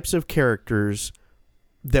types of characters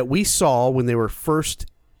that we saw when they were first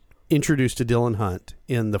introduced to Dylan Hunt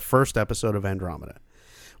in the first episode of Andromeda.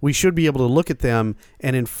 We should be able to look at them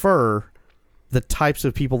and infer the types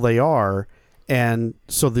of people they are, and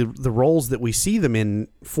so the roles that we see them in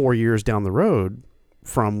 4 years down the road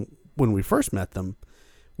from when we first met them,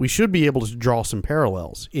 we should be able to draw some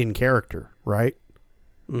parallels in character, right?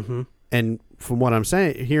 Mm-hmm. And from what I'm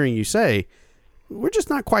hearing you say, we're just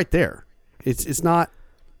not quite there. It's not,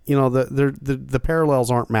 the parallels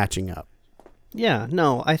aren't matching up. Yeah,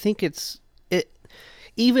 no, I think it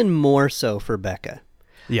even more so for Becca.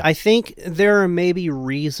 Yeah. I think there are maybe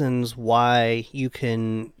reasons why you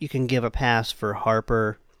can give a pass for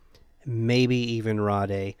Harper, maybe even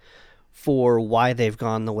Rade, for why they've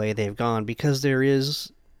gone the way they've gone, because there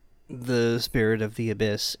is the Spirit of the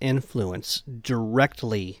Abyss influence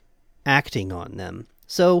directly acting on them.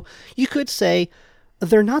 So you could say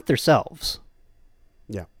they're not themselves.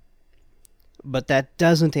 Yeah. But that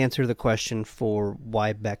doesn't answer the question for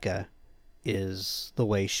why Becca is the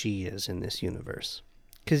way she is in this universe.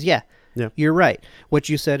 Because, you're right. What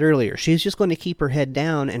you said earlier, she's just going to keep her head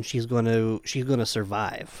down and she's going to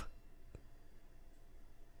survive.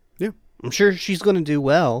 Yeah. I'm sure she's going to do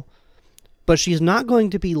well, but she's not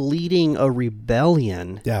going to be leading a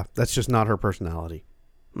rebellion. Yeah, that's just not her personality.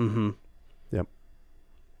 Mm-hmm. Yep.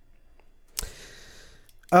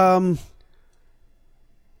 I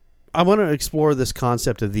want to explore this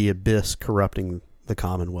concept of the Abyss corrupting the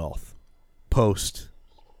Commonwealth post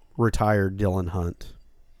retired Dylan Hunt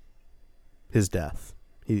his death.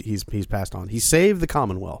 He's passed on. He saved the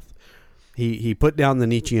Commonwealth. He put down the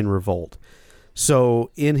Nietzschean revolt.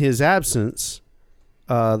 So in his absence,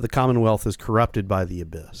 the Commonwealth is corrupted by the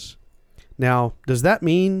Abyss. Now, does that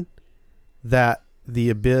mean that the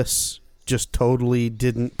Abyss just totally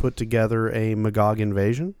didn't put together a Magog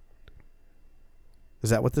invasion? Is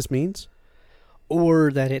that what this means?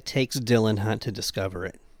 Or that it takes Dylan Hunt to discover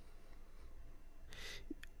it.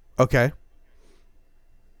 Okay.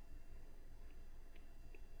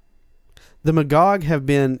 The Magog have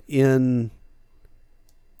been in...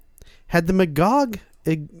 Had the Magog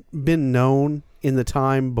been known in the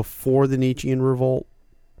time before the Nietzschean revolt?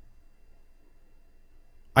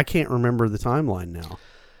 I can't remember the timeline now.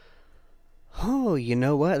 Oh, you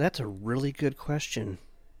know what? That's a really good question.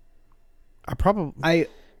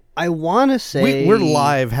 I want to say... We're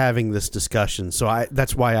live having this discussion, so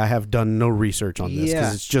that's why I have done no research on this,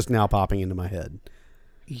 because it's just now popping into my head.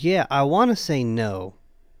 Yeah, I want to say no.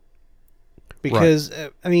 Because,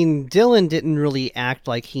 right. I mean, Dylan didn't really act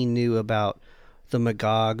like he knew about the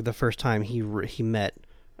Magog the first time he met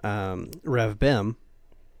Rev Bem.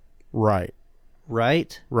 Right.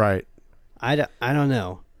 Right? Right. I don't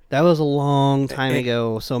know. That was a long time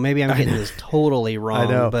ago, so maybe I'm getting this totally wrong.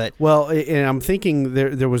 I know. But well, and I'm thinking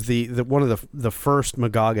there was the one of the first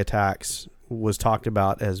Magog attacks was talked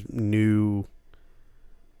about as new.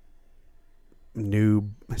 It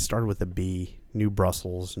started with a B. New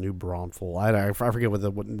Brussels, New Braunfels. I forget what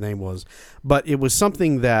the name was, but it was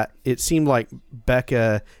something that it seemed like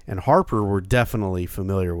Becca and Harper were definitely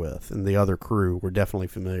familiar with, and the other crew were definitely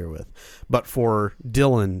familiar with. But for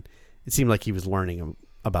Dylan, it seemed like he was learning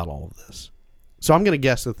about all of this. So I'm going to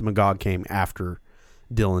guess that the Magog came after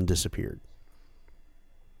Dylan disappeared,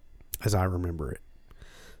 as I remember it.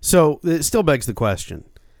 So it still begs the question: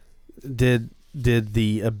 Did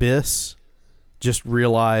the Abyss just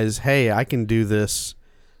realize, hey, I can do this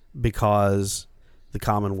because the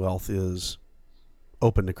Commonwealth is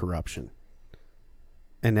open to corruption,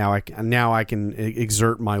 and now I can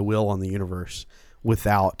exert my will on the universe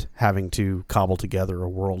without having to cobble together a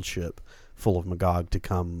world ship full of Magog to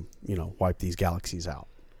come, wipe these galaxies out?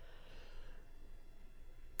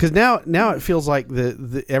 Because now it feels like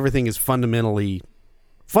the everything is fundamentally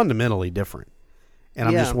different. And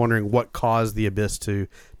I'm just wondering what caused the Abyss to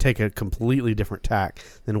take a completely different tack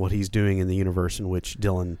than what he's doing in the universe in which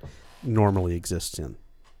Dylan normally exists in.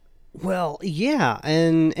 Well, yeah,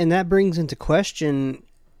 and that brings into question,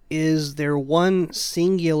 is there one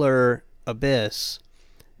singular Abyss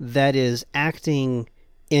that is acting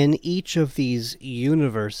in each of these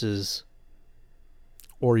universes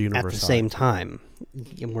or at the same time?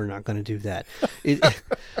 We're not going to do that.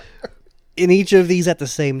 In each of these at the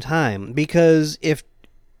same time, because if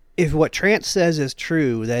what Trance says is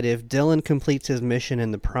true, that if Dylan completes his mission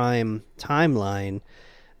in the Prime timeline,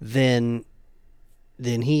 then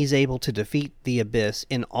he's able to defeat the Abyss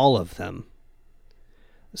in all of them.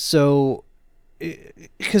 So,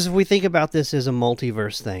 because if we think about this as a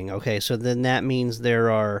multiverse thing, okay, so then that means there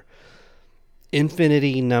are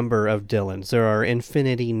infinity number of Dylans, there are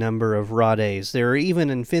infinity number of Rades, there are even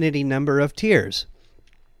infinity number of Tears.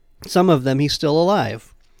 Some of them he's still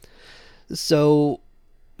alive. So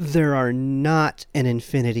there are not an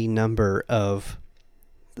infinity number of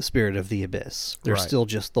the Spirit of the Abyss. There's still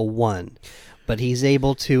just the one. But he's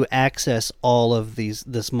able to access all of this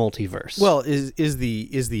multiverse. Well, is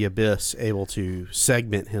the Abyss able to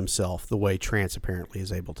segment himself the way Trance apparently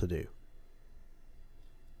is able to do?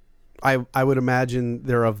 I would imagine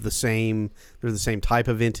they're the same type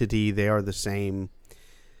of entity. They have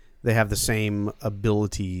the same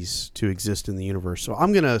abilities to exist in the universe. So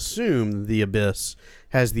I'm going to assume the Abyss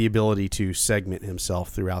has the ability to segment himself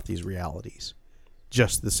throughout these realities,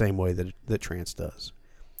 just the same way that Trance does.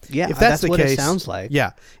 Yeah, if that's the what case, it sounds like.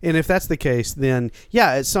 Yeah, and if that's the case, then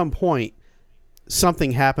at some point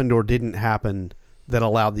something happened or didn't happen that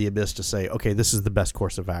allowed the Abyss to say, okay, this is the best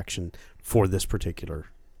course of action for this particular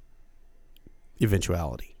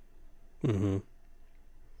eventuality. Mm-hmm.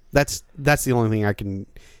 That's the only thing I can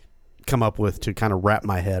come up with to kind of wrap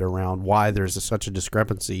my head around why there's such a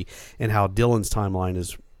discrepancy in how Dylan's timeline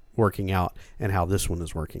is working out and how this one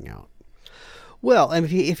is working out. Well,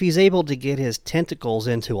 and if he's able to get his tentacles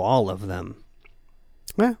into all of them,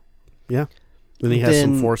 yeah, then he has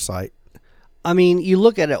some foresight. I mean, you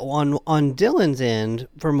look at it on Dylan's end,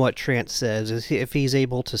 from what Trance says, is if he's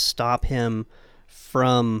able to stop him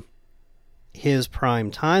from his Prime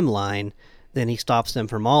timeline, then he stops them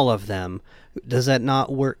from all of them. Does that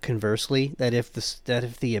not work conversely? That if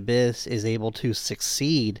the Abyss is able to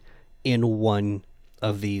succeed in one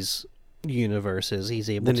of these universes, he's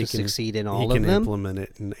able Then to he can- succeed in he all can of them. implement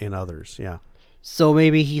it in others. Yeah. So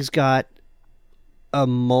maybe he's got a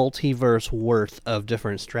multiverse worth of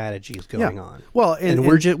different strategies going on. Well, And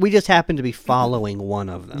we just happen to be following one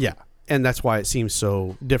of them. Yeah, and that's why it seems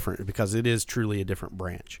so different, because it is truly a different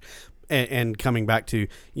branch. And coming back to,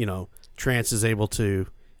 Trance is able to,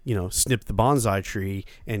 snip the bonsai tree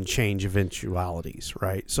and change eventualities,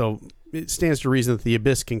 right? So it stands to reason that the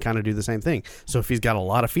Abyss can kind of do the same thing. So if he's got a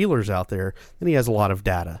lot of feelers out there, then he has a lot of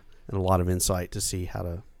data and a lot of insight to see how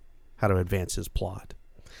to advance his plot.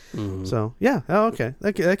 Mhm. So yeah, okay,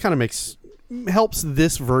 that kind of helps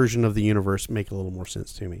this version of the universe make a little more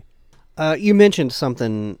sense to me. You mentioned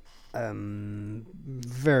something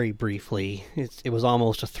very briefly. It was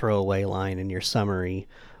almost a throwaway line in your summary,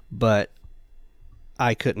 but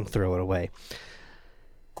I couldn't throw it away.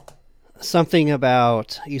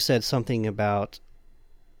 You said something about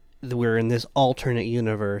we're in this alternate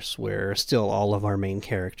universe where still all of our main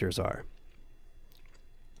characters are.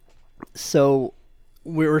 So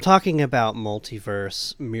we were talking about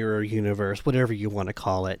multiverse, mirror universe, whatever you want to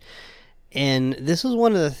call it. And this is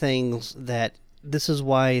one of the things this is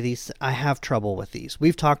why I have trouble with these.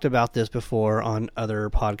 We've talked about this before on other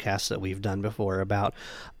podcasts that we've done before about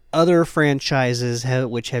other franchises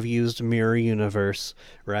which have used mirror universe,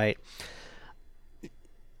 right?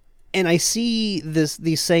 And I see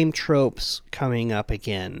these same tropes coming up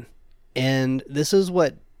again. And this is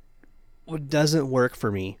what doesn't work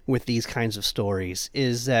for me with these kinds of stories,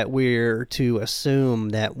 is that we're to assume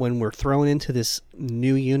that when we're thrown into this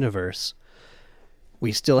new universe,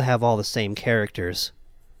 we still have all the same characters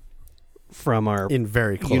from our In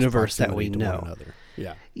very close universe that proximity we to one know. another.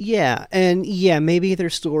 Yeah. Yeah, and maybe their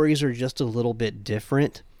stories are just a little bit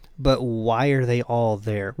different, but why are they all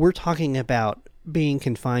there? We're talking about being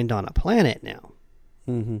confined on a planet now.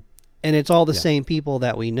 Mm-hmm. And it's all the same people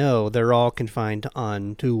that we know. They're all confined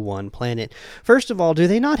onto one planet. First of all, do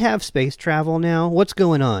they not have space travel now? What's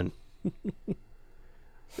going on?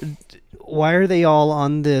 Why are they all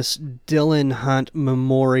on this Dylan Hunt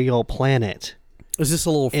Memorial Planet? Is this a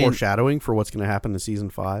little foreshadowing for what's going to happen in season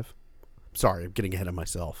 5? Sorry, I'm getting ahead of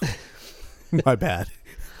myself. My bad.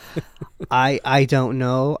 I don't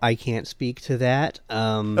know. I can't speak to that.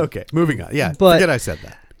 Okay, moving on. Yeah, but- forget I said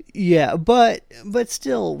that. Yeah, but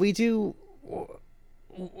still, we do.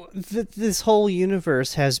 This whole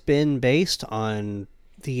universe has been based on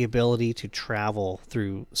the ability to travel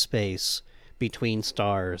through space, between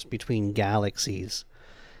stars, between galaxies.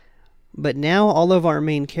 But now all of our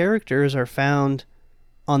main characters are found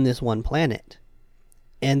on this one planet.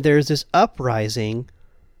 And there's this uprising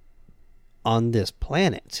on this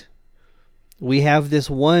planet. We have this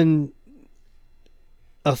one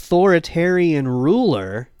authoritarian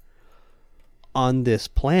ruler on this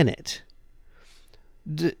planet.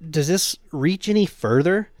 Does this reach any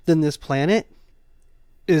further than this planet?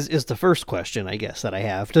 Is the first question, I guess, that I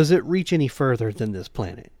have. Does it reach any further than this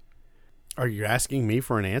planet? Are you asking me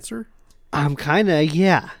for an answer? I'm kind of,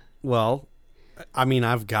 yeah. Well, I mean,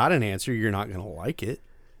 I've got an answer. You're not going to like it.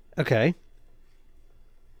 Okay.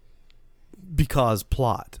 Because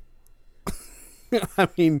plot. I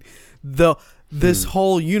mean, this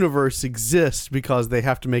whole universe exists because they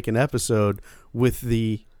have to make an episode with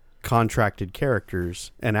the contracted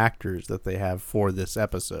characters and actors that they have for this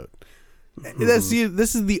episode. This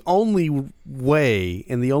is the only way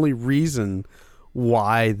and the only reason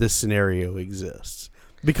why this scenario exists.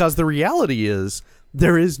 Because the reality is,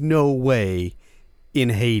 there is no way in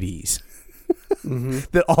Hades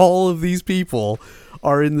that all of these people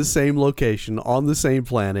are in the same location, on the same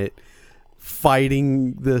planet,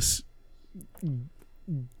 fighting this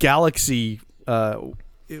galaxy,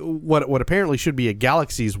 what apparently should be a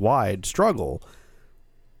galaxies wide struggle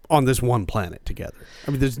on this one planet together.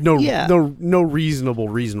 I mean, there's no reasonable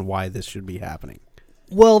reason why this should be happening.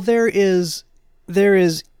 Well, there is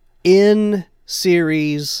in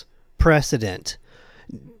series precedent.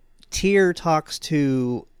 Tyr talks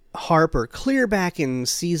to Harper clear back in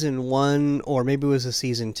season 1, or maybe it was a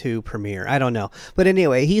season 2 premiere. I don't know. But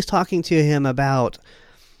anyway, he's talking to him about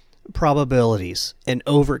probabilities and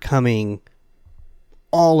overcoming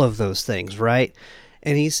all of those things, right?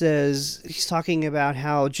 And he's talking about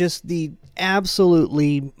how just the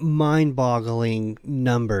absolutely mind-boggling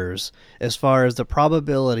numbers as far as the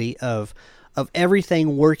probability of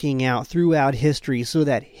everything working out throughout history so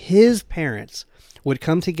that his parents would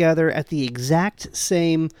come together at the exact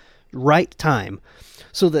same right time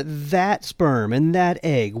so that sperm and that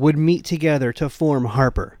egg would meet together to form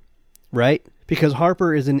Harper, right? Because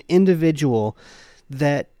Harper is an individual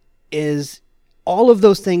that is, all of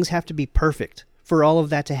those things have to be perfect for all of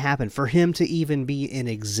that to happen, for him to even be in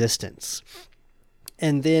existence.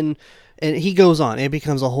 And then, and he goes on, it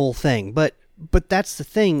becomes a whole thing. But that's the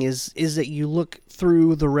thing is that you look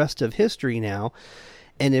through the rest of history now,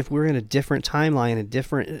 and if we're in a different timeline,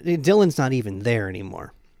 Dylan's not even there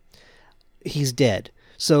anymore. He's dead.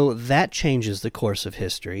 So that changes the course of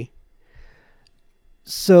history.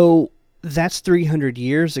 So that's 300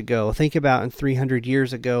 years ago. Think about in 300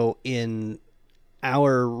 years ago in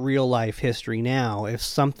our real life history now, if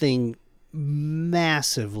something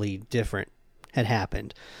massively different had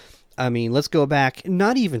happened. I mean, let's go back,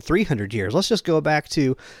 not even 300 years. Let's just go back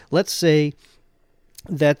to, let's say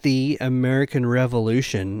that the American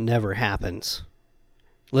Revolution never happens.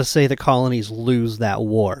 Let's say the colonies lose that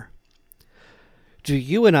war. Do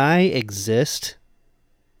you and I exist?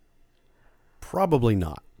 Probably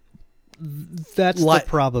not. That's the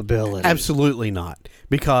probability. Absolutely not.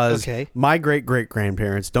 Because Okay. my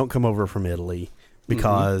great-great-grandparents don't come over from Italy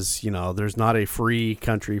because, you know, there's not a free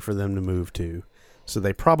country for them to move to. So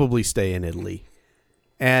they probably stay in Italy.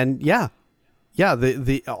 And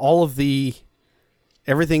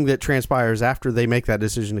everything that transpires after they make that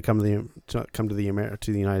decision to come to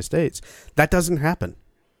the United States, that doesn't happen.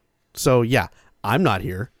 So yeah, I'm not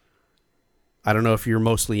here. I don't know if you're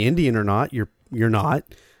mostly Indian or not. You're not.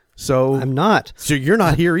 So I'm not. So you're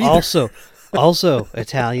not here either. Also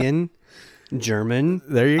Italian, German,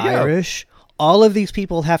 There you go. Irish. All of these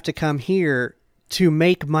people have to come here to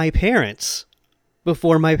make my parents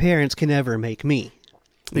before my parents can ever make me.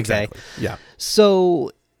 Okay? Exactly. Yeah.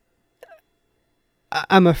 So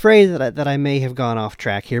I'm afraid that I may have gone off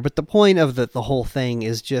track here, but the point of the whole thing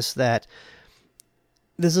is just that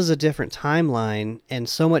this is a different timeline, and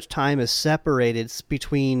so much time is separated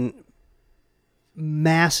between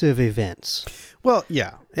massive events. Well,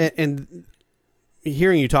 yeah, and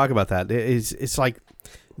hearing you talk about that, it's like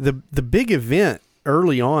the big event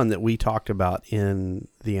early on that we talked about in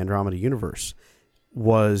the Andromeda universe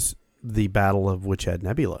was the Battle of Witch Head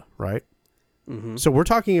Nebula, right? Mm-hmm. So we're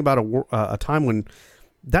talking about a time when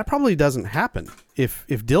that probably doesn't happen. If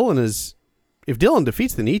Dylan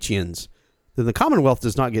defeats the Nietzscheans, then the Commonwealth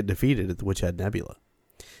does not get defeated at the Witch Head Nebula.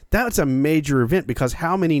 That's a major event because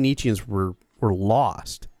how many Nietzscheans were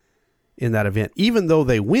lost in that event? Even though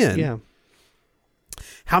they win, Yeah.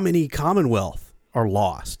 how many Commonwealth are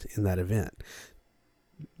lost in that event?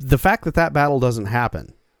 The fact that battle doesn't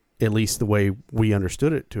happen, at least the way we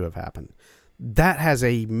understood it to have happened, that has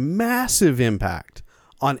a massive impact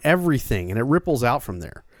on everything, and it ripples out from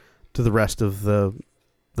there to the rest of the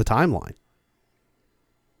timeline.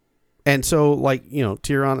 And so, like, you know,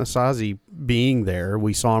 Tyrion Asazi being there,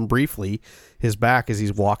 we saw him briefly, his back as he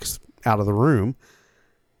walks out of the room.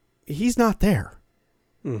 He's not there.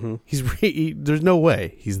 Mm-hmm. There's no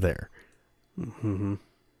way he's there. Mm-hmm.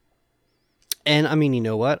 And I mean, you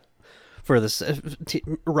know what? For this,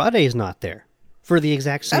 Rade's not there for the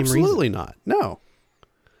exact same reason. Absolutely not. No.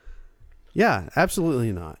 Yeah,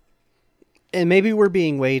 absolutely not. And maybe we're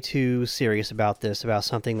being way too serious about this, about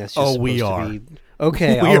something that's just we supposed are. to be...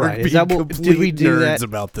 Okay, We all are right. Is being that what, complete did we do nerds that?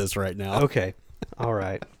 about this right now. Okay, all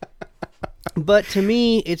right. But to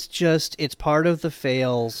me, it's part of the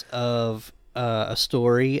fails of a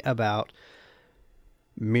story about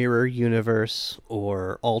mirror universe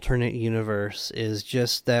or alternate universe, is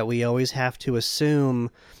just that we always have to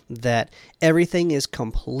assume that everything is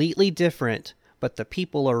completely different, but the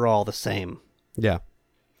people are all the same. Yeah.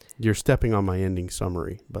 You're stepping on my ending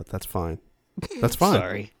summary, but that's fine. That's fine.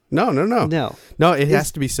 Sorry. No. No, it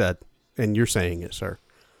has to be said, and you're saying it, sir.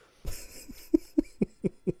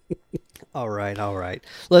 All right.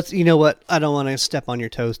 You know what? I don't want to step on your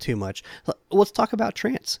toes too much. Let's talk about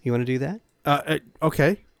trance. You want to do that?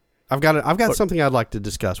 Okay. I've got something I'd like to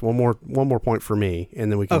discuss. One more point for me,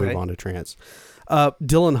 and then we can move on to trance.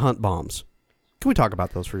 Dylan Hunt bombs. Can we talk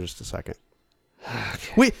about those for just a second?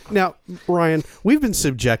 Okay. Now, Ryan, we've been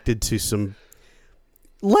subjected to some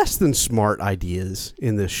less than smart ideas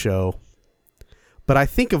in this show, but I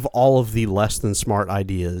think of all of the less than smart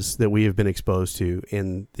ideas that we have been exposed to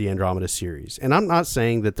in the Andromeda series, and I'm not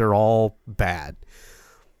saying that they're all bad.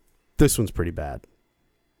 This one's pretty bad.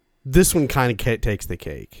 This one kind of takes the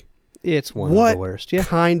cake. It's one of the worst. Yeah. What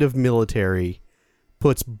kind of military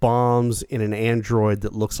puts bombs in an android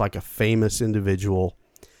that looks like a famous individual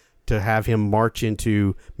to have him march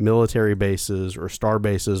into military bases or star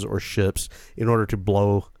bases or ships in order to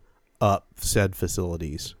blow up said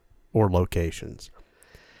facilities or locations?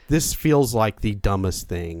 This feels like the dumbest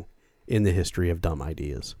thing in the history of dumb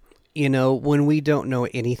ideas. You know, when we don't know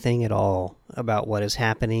anything at all about what is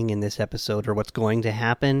happening in this episode or what's going to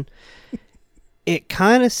happen, it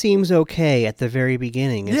kind of seems okay at the very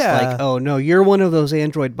beginning. It's Yeah. like, oh no, you're one of those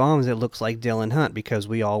android bombs that looks like Dylan Hunt because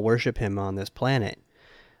we all worship him on this planet.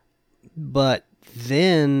 But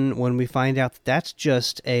then when we find out that that's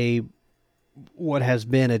just what has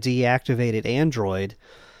been a deactivated android,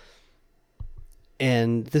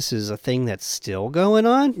 and this is a thing that's still going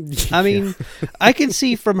on. I mean, I can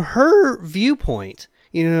see from her viewpoint,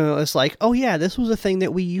 it's like, oh yeah, this was a thing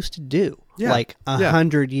that we used to do like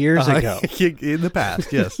 100 years ago. In the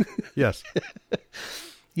past, yes. Yes.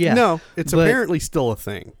 Yeah. No, it's apparently still a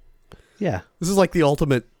thing. Yeah. This is like the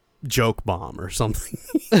ultimate joke bomb or something.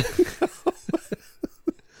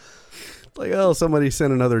 Like, oh, somebody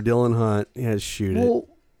sent another Dylan Hunt. Yeah, shoot it.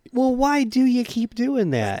 Well, why do you keep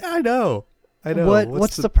doing that? I know.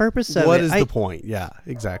 What's the purpose of it? What is the point? Yeah,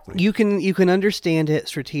 exactly. You can understand it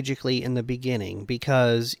strategically in the beginning,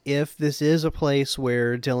 because if this is a place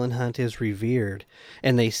where Dylan Hunt is revered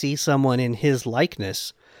and they see someone in his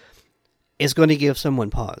likeness, it's going to give someone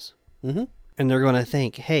pause. Mm-hmm. And they're going to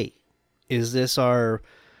think, hey, is this our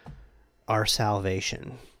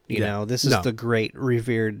salvation? This is the great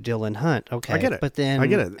revered Dylan Hunt. Okay, I get it. But then I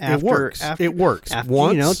get it. After, it works. It works. After,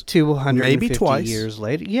 once, 250 maybe twice. years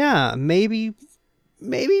later. Yeah, maybe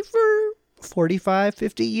for 45,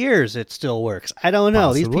 50 years it still works. I don't know.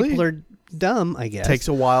 Possibly. These people are dumb, I guess. Takes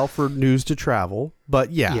a while for news to travel,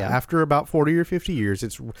 but yeah, after about 40 or 50 years,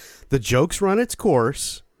 the joke's run its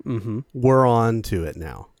course. Mm-hmm. We're on to it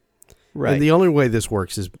now. Right. And the only way this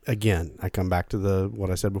works is, again, I come back to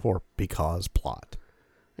what I said before, because plot.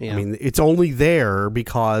 Yeah. I mean, it's only there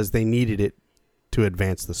because they needed it to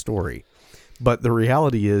advance the story. But the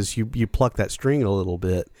reality is you pluck that string a little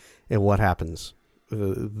bit, and what happens?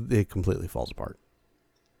 It completely falls apart.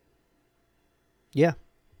 Yeah.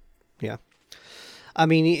 Yeah. I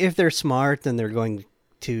mean, if they're smart, then they're going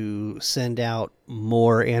to send out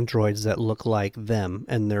more androids that look like them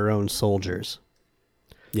and their own soldiers.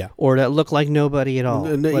 Yeah. Or that look like nobody at all.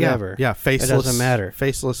 Whatever. Yeah, faceless. It doesn't matter.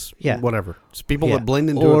 Faceless, yeah. Whatever. It's people that blend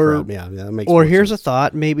into a crowd. Yeah, that makes Or more here's sense. a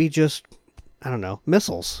thought, maybe just, I don't know,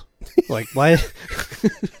 missiles. Like, why?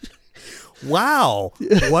 Wow.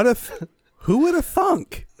 Who would have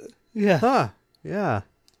thunk? Yeah. Huh. Yeah.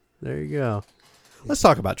 There you go. Let's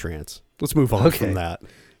talk about trans. Let's move on from that.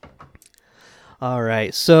 All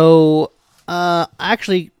right. So,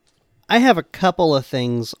 actually, I have a couple of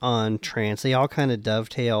things on trans. They all kind of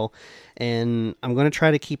dovetail, and I'm going to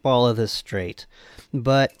try to keep all of this straight.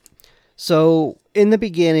 But, so, in the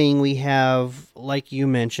beginning, we have, like you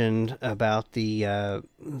mentioned, about the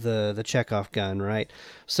Chekhov gun, right?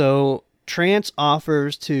 So, Trance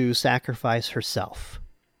offers to sacrifice herself,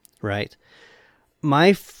 right?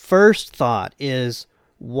 My first thought is,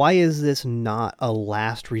 why is this not a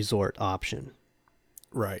last resort option?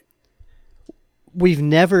 Right. We've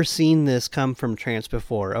never seen this come from Trance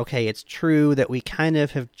before. Okay, it's true that we kind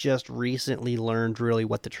of have just recently learned really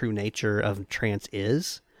what the true nature of Trance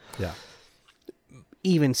is. Yeah.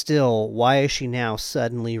 Even still, why is she now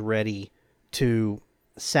suddenly ready to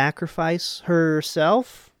sacrifice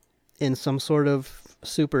herself in some sort of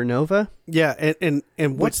supernova? Yeah, and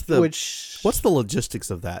what's the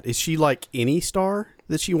logistics of that? Is she like any star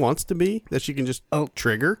that she wants to be, that she can just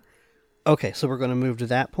trigger? Okay, so we're going to move to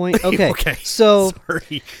that point. Okay, so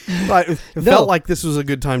sorry, I felt like this was a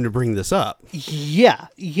good time to bring this up.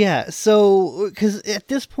 Yeah. So, because at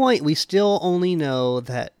this point, we still only know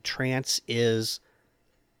that Trance is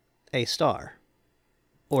a star,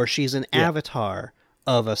 or she's an avatar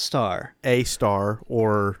of a star,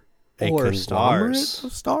 or a conglomerate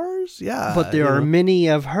of stars. Yeah, but there are many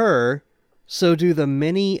of her. So, do the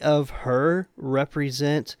many of her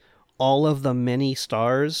represent all of the many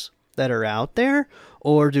stars that are out there,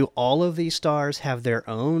 or do all of these stars have their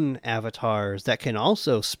own avatars that can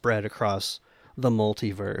also spread across the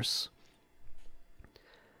multiverse?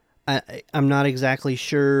 I'm not exactly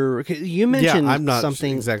sure. You mentioned I'm not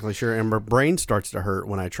something exactly sure, and my brain starts to hurt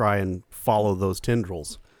when I try and follow those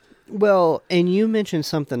tendrils. Well, and you mentioned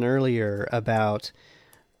something earlier about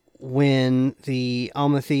when the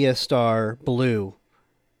Almathea star blew.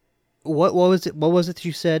 What was it? What was it that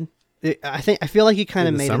you said? I feel like you kind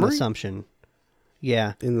of made an assumption.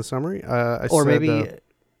 Yeah. In the summary? Or said, maybe...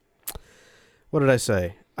 what did I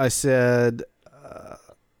say? I said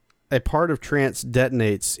a part of Trance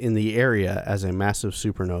detonates in the area as a massive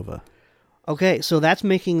supernova. Okay, so that's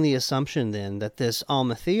making the assumption then that this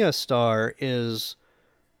Almathea star is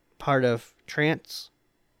part of Trance,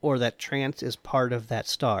 or that Trance is part of that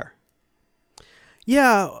star.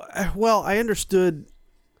 Yeah, well, I understood...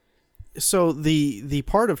 So the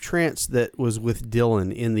part of Trance that was with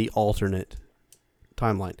Dylan in the alternate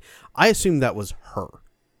timeline, I assumed that was her.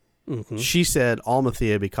 She said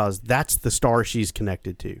Almathea because that's the star she's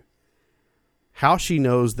connected to. How she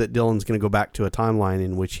knows that Dylan's going to go back to a timeline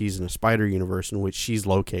in which he's in a spider universe in which she's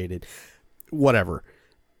located, whatever.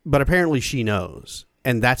 But apparently she knows,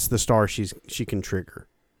 and that's the star she can trigger.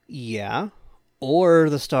 Yeah. Or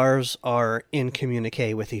the stars are in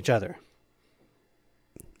communique with each other.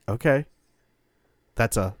 Okay.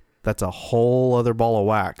 That's a whole other ball of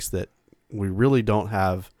wax that we really don't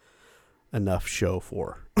have enough show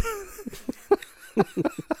for.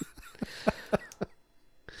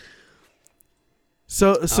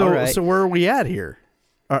 So right. So where are we at here?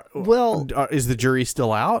 Well, is the jury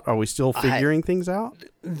still out? Are we still figuring things out?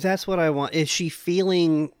 That's what I want. Is she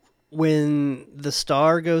feeling when the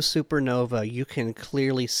star goes supernova, you can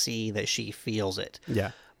clearly see that she feels it.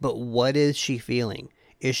 Yeah. But what is she feeling?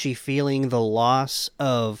 Is she feeling the loss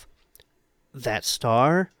of that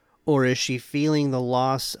star? Or is she feeling the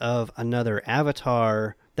loss of another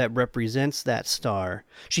avatar that represents that star?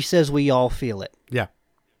 She says we all feel it. Yeah.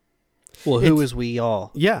 Well, who is we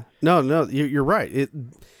all? Yeah. No, you're right.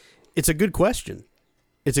 It's a good question.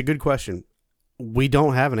 It's a good question. We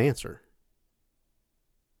don't have an answer.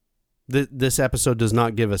 This episode does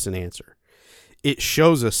not give us an answer. It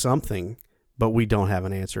shows us something, but we don't have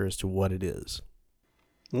an answer as to what it is.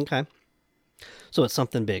 Okay. So it's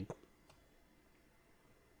something big.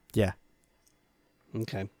 Yeah.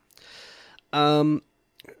 Okay.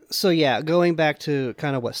 So yeah, going back to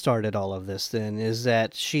kind of what started all of this then is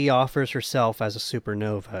that she offers herself as a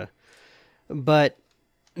supernova. But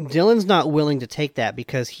Dylan's not willing to take that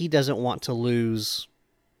because he doesn't want to lose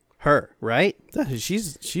her, right?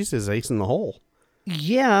 She's his ace in the hole.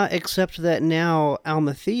 Yeah, except that now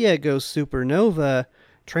Almathea goes supernova,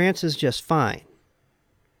 Trance is just fine.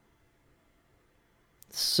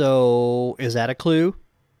 So, is that a clue?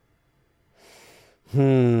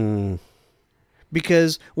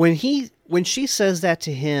 Because when she says that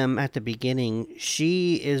to him at the beginning,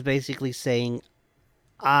 she is basically saying,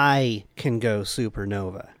 I can go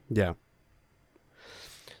supernova. Yeah.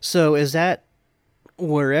 So is that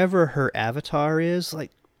wherever her avatar is?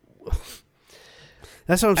 Like,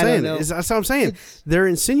 that's what I'm saying. That's what I'm saying. They're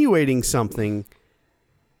insinuating something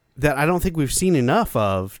that I don't think we've seen enough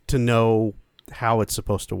of to know how it's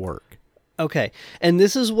supposed to work. Okay. And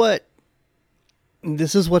this is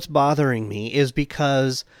what's bothering me is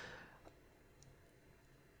because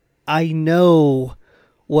I know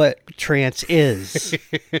what trance is.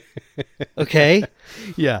 Okay?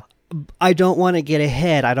 Yeah. I don't want to get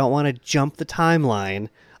ahead. I don't want to jump the timeline.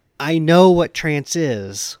 I know what trance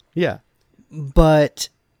is. Yeah. But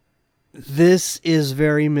this is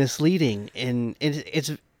very misleading, and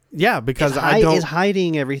it's because it's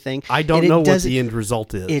hiding everything. I don't know what the end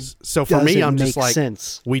result is. So for me, I'm just like,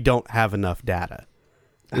 we don't have enough data.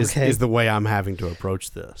 Is the way I'm having to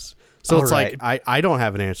approach this. So it's like I don't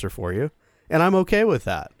have an answer for you, and I'm okay with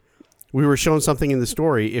that. We were shown something in the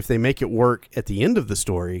story. If they make it work at the end of the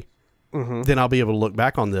story, then I'll be able to look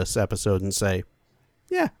back on this episode and say,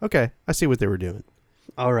 yeah, okay, I see what they were doing.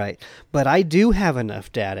 All right. But I do have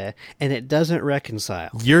enough data, and it doesn't reconcile.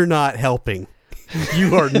 You're not helping.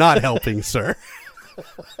 You are not helping, sir.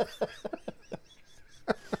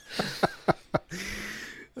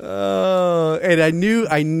 And I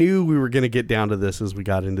knew we were going to get down to this as we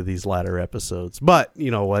got into these latter episodes. But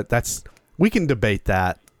you know what? We can debate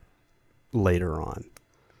that later on.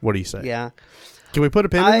 What do you say? Yeah. Can we put a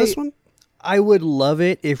pin in this one? I would love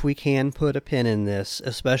it if we can put a pin in this,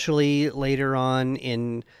 especially later on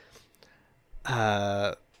in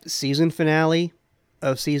season finale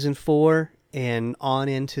of season 4 and on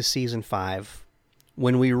into season 5,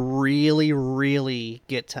 when we really, really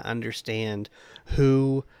get to understand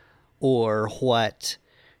who or what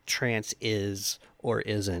trance is or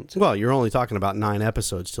isn't. Well, you're only talking about 9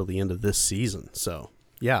 episodes till the end of this season, so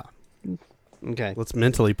yeah. Okay. Let's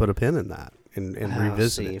mentally put a pin in that and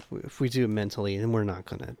revisit it. If we do it mentally, then we're not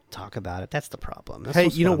going to talk about it. That's the problem. Hey,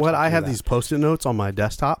 you know what? I have these Post-it notes on my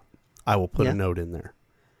desktop. I will put a note in there.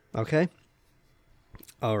 Okay.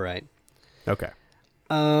 All right. Okay.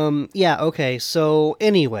 Yeah, okay. So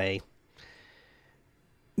anyway,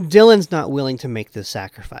 Dylan's not willing to make this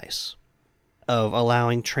sacrifice of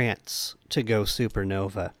allowing Trance to go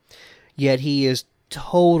supernova. Yet he is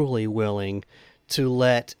totally willing to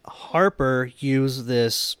let Harper use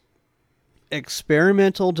this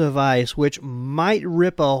experimental device which might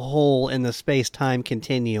rip a hole in the space-time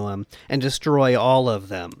continuum and destroy all of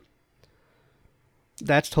them.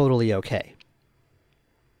 That's totally okay.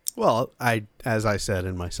 Well, as I said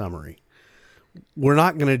in my summary, we're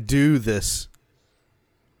not going to do this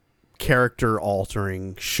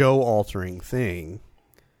character-altering, show-altering thing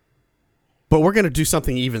But we're going to do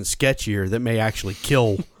something even sketchier that may actually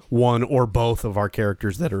kill one or both of our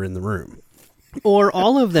characters that are in the room. Or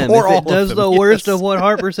all of them, Or if all it of does them, the worst yes. of what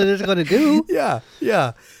Harper said it's going to do.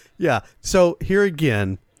 Yeah. So here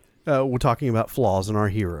again, we're talking about flaws in our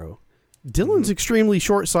hero. Dylan's extremely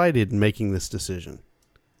short-sighted in making this decision.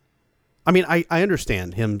 I mean, I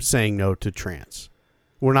understand him saying no to trance.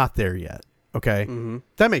 We're not there yet, okay?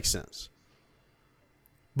 That makes sense.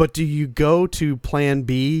 But do you go to plan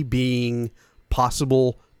B being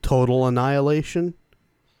possible total annihilation?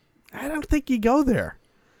 I don't think you go there.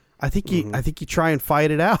 I think you try and fight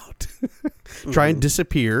it out. Try and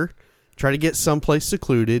disappear. Try to get someplace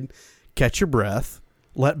secluded. Catch your breath.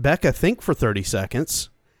 Let Becca think for 30 seconds.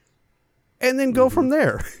 And then go from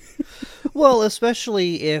there. Well,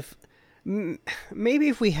 especially if maybe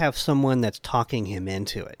if we have someone that's talking him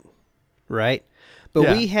into it, right? But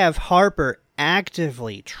Yeah. we have Harper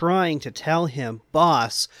actively trying to tell him,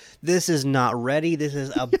 boss, this is not ready. This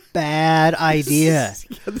is a bad idea.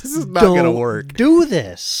 This is not going to Don't work. do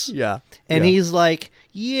this. Yeah. And yeah. he's like,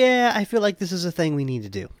 yeah, I feel like this is a thing we need to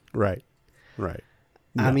do. Right.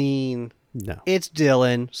 I mean, No. it's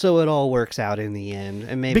Dylan, so it all works out in the end.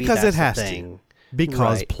 And maybe Because that's it has the thing. to.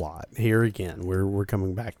 Because Right. plot. Here again, we're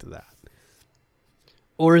coming back to that.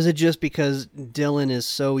 Or is it just because Dylan is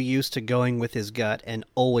so used to going with his gut and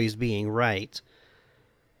always being right?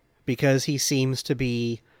 Because he seems to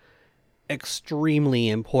be extremely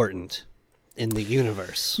important in the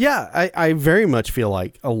universe. Yeah, I very much feel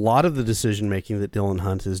like a lot of the decision making that Dylan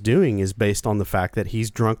Hunt is doing is based on the fact that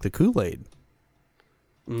he's drunk the Kool-Aid.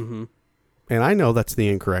 Mm-hmm. And I know that's the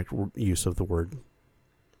incorrect use of the word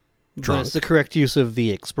drunk. But it's the correct use of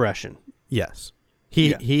the expression. Yes.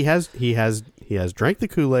 He has drank the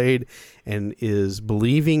Kool-Aid and is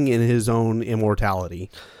believing in his own immortality.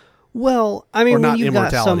 Well, I mean, Or when not you've got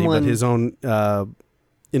immortality, someone... but his own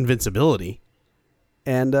invincibility.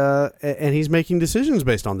 And he's making decisions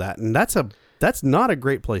based on that. And that's not a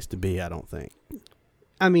great place to be, I don't think.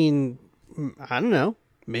 I mean, I don't know.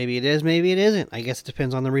 Maybe it is, maybe it isn't. I guess it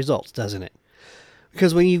depends on the results, doesn't it?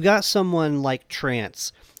 Because when you've got someone like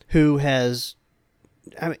Trance who has...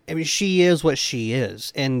 I mean, she is what she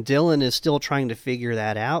is, and Dylan is still trying to figure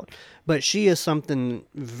that out, but she is something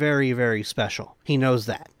very, very special. He knows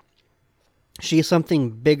that. She is something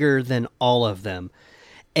bigger than all of them,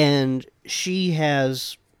 and she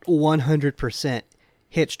has 100%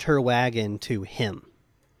 hitched her wagon to him.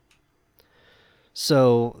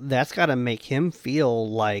 So that's got to make him feel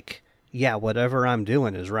like, yeah, whatever I'm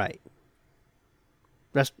doing is right.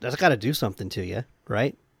 That's got to do something to you,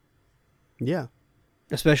 right? Yeah.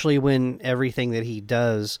 Especially when everything that he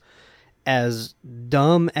does, as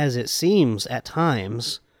dumb as it seems at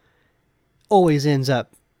times, always ends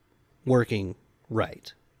up working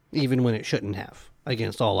right, even when it shouldn't have,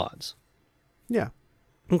 against all odds. Yeah.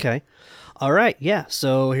 Okay. All right. Yeah.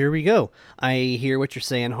 So here we go. I hear what you're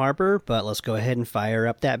saying, Harper, but let's go ahead and fire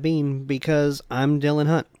up that beam because I'm Dylan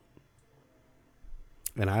Hunt.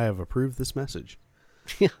 And I have approved this message.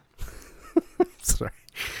 Yeah. Sorry.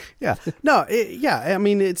 Yeah. No, I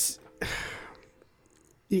mean, it's...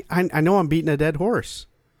 I know I'm beating a dead horse.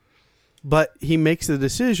 But he makes the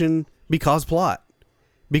decision because plot.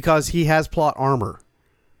 Because he has plot armor.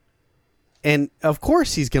 And, of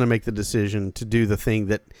course, he's going to make the decision to do the thing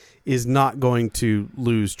that is not going to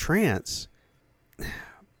lose Trance.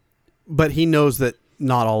 But he knows that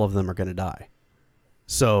not all of them are going to die.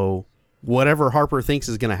 So, whatever Harper thinks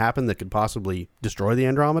is going to happen that could possibly destroy the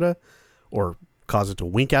Andromeda or cause it to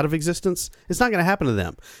wink out of existence, it's not going to happen to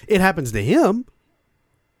them. It happens to him,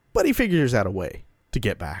 but he figures out a way to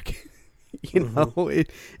get back. You know,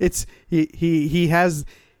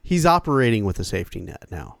 he's operating with a safety net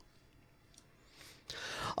now.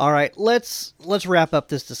 All right, let's wrap up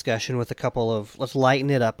this discussion with let's lighten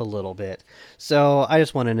it up a little bit. So I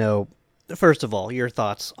just want to know, first of all, your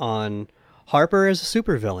thoughts on Harper as a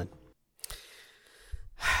supervillain.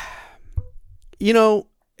 You know,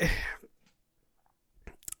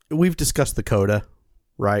 we've discussed the coda,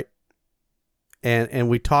 right? And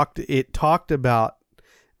we talked about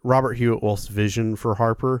Robert Hewitt Wolf's vision for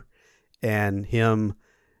Harper and him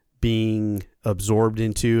being absorbed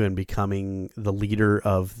into and becoming the leader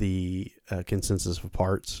of the consensus of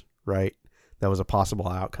parts, right? That was a possible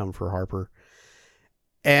outcome for Harper.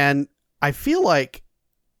 And I feel like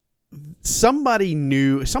somebody in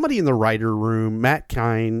the writer room, Matt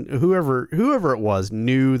Kine, whoever it was,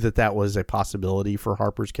 knew that was a possibility for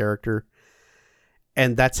Harper's character.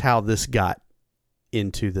 And that's how this got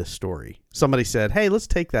into this story. Somebody said, hey, let's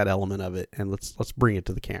take that element of it and let's bring it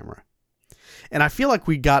to the camera. And I feel like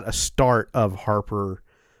we got a start of Harper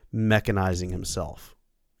mechanizing himself.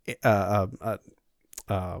 not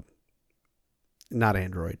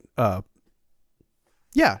android.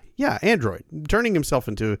 Android, turning himself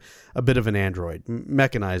into a bit of an android,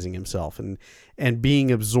 mechanizing himself and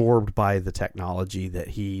being absorbed by the technology that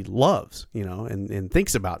he loves, and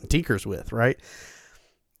thinks about and tinkers with, right?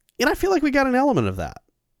 And I feel like we got an element of that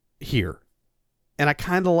here, and I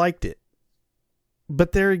kind of liked it.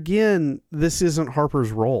 But there again, this isn't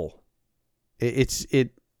Harper's role. It's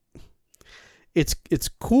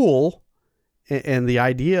cool. And the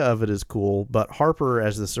idea of it is cool, but Harper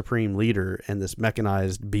as the supreme leader and this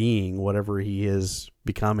mechanized being, whatever he is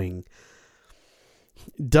becoming,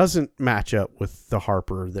 doesn't match up with the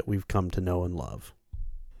Harper that we've come to know and love.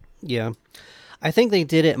 Yeah. I think they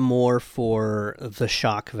did it more for the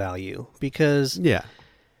shock value, because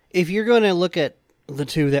if you're going to look at the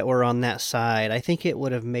two that were on that side, I think it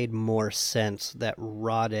would have made more sense that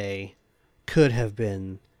Rade could have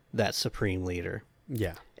been that supreme leader.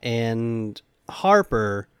 Yeah. And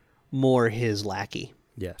Harper more his lackey.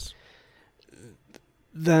 Yes.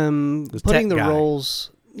 Them This putting tech the guy.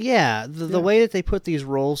 roles, the way that they put these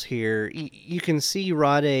roles here, you can see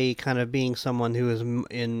Rade kind of being someone who is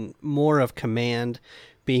in more of command,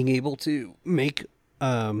 being able to make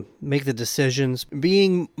the decisions,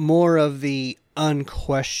 being more of the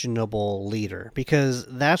unquestionable leader, because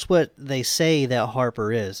that's what they say that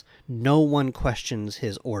Harper is. No one questions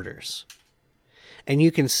his orders. And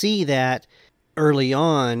you can see that early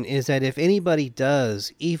on, is that if anybody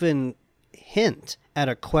does even hint at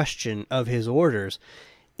a question of his orders,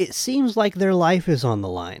 it seems like their life is on the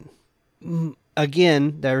line.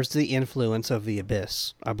 Again, there's the influence of the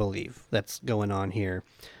Abyss, I believe, that's going on here.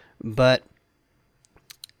 But,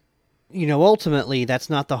 ultimately, that's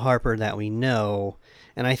not the Harper that we know.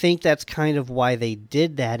 And I think that's kind of why they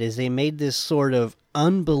did that, is they made this sort of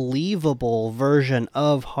unbelievable version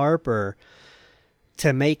of Harper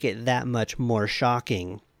to make it that much more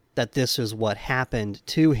shocking that this is what happened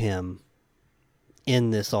to him in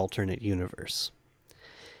this alternate universe.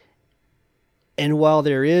 And while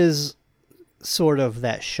there is sort of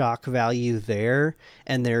that shock value there,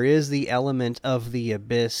 and there is the element of the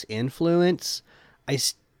Abyss influence, I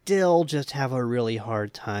still just have a really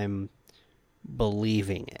hard time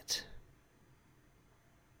believing it.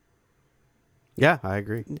 Yeah, I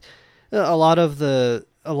agree. A lot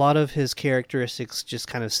of his characteristics just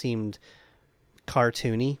kind of seemed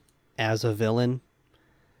cartoony as a villain,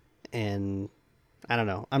 and I don't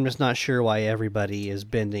know. I'm just not sure why everybody is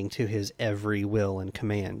bending to his every will and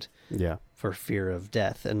command. Yeah. For fear of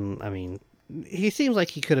death. And I mean, he seems like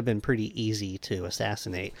he could have been pretty easy to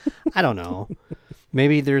assassinate. I don't know.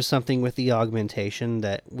 Maybe there's something with the augmentation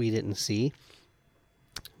that we didn't see.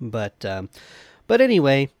 But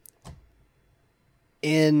anyway,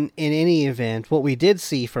 in any event, what we did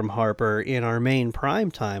see from Harper in our main Prime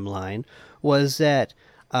timeline was that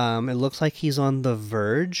it looks like he's on the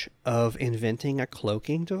verge of inventing a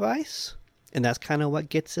cloaking device. And that's kind of what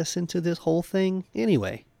gets us into this whole thing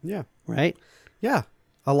anyway. Yeah. Right? Yeah.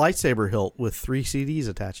 A lightsaber hilt with 3 CDs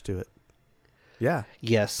attached to it. Yeah.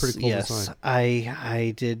 Yes. Pretty cool yes. design.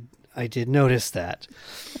 I did notice that.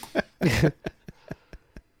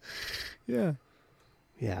 Yeah.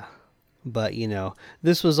 Yeah. But,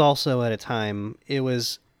 this was also at a time, it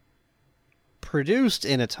was produced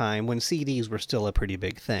in a time when CDs were still a pretty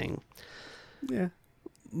big thing. Yeah.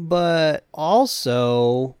 But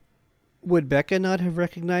also, would Becca not have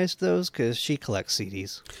recognized those? Because she collects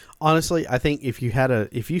CDs. Honestly, I think if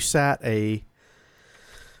you sat a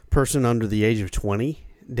person under the age of 20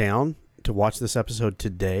 down to watch this episode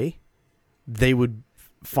today, they would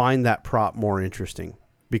find that prop more interesting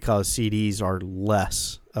because CDs are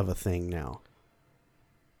less of a thing now.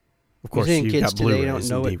 Of course, think you've kids got today Blu-rays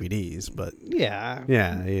don't know and it? DVDs, but Yeah.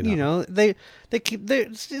 yeah, The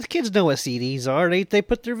kids know what CDs are. They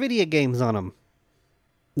put their video games on them.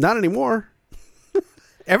 not anymore.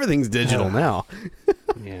 Everything's digital now.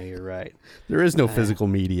 Yeah, you're right. There is no physical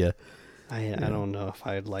media. I don't know if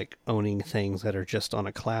I'd like owning things that are just on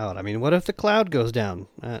a cloud. I mean, what if the cloud goes down?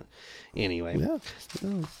 Anyway. Yeah.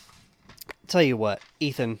 Tell you what,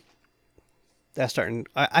 Ethan, that's starting.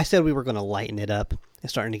 I said we were going to lighten it up.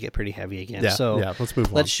 It's starting to get pretty heavy again. Yeah, So let's move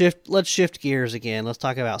on. Let's shift gears again. Let's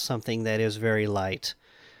talk about something that is very light,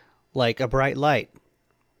 like a bright light,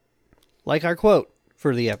 like our quote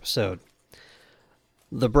for the episode.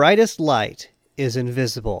 The brightest light is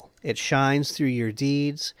invisible. It shines through your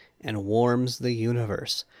deeds and warms the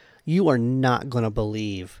universe. You are not going to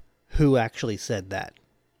believe who actually said that.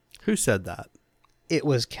 Who said that? It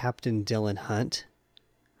was Captain Dylan Hunt.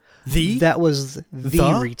 The That was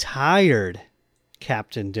the retired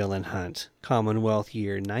Captain Dylan Hunt, Commonwealth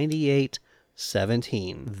year 98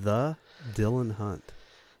 17. The Dylan Hunt.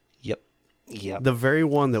 Yep. Yep. The very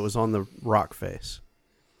one that was on the rock face.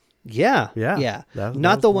 Yeah. Yeah. Yeah. That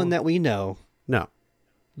Not was the the one one. that we know. No.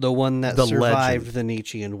 The one that The survived legend. the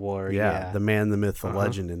Nietzschean War. Yeah. The man, the myth, the Uh-huh.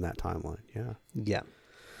 legend in that timeline. Yeah. Yeah.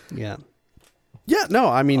 Yeah. Yeah. No,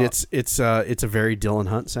 I mean, it's a very Dylan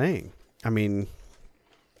Hunt saying. I mean,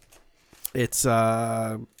 it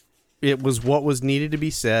was what was needed to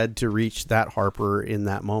be said to reach that Harper in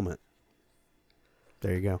that moment.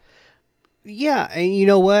 There you go. Yeah, and you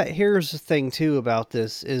know what? Here's the thing, too, about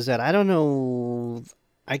this, is that I don't know,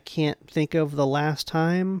 I can't think of the last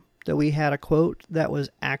time that we had a quote that was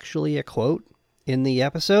actually a quote in the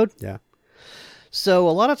episode. Yeah. So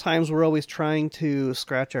a lot of times we're always trying to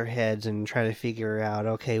scratch our heads and try to figure out,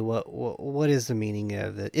 okay, what is the meaning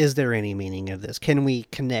of it? Is there any meaning of this? Can we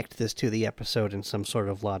connect this to the episode in some sort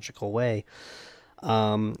of logical way?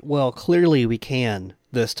 Well, clearly we can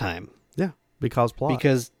this time. Yeah. Because plot.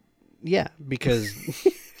 Because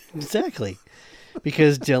exactly.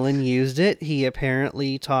 Because Dylan used it. He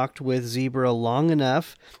apparently talked with Zebra long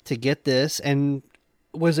enough to get this and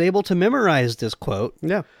was able to memorize this quote,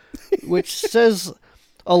 Yeah. which says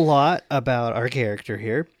a lot about our character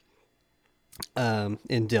here. In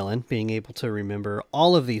Dylan being able to remember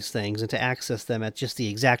all of these things and to access them at just the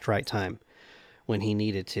exact right time when he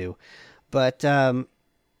needed to. But,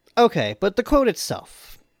 okay, but the quote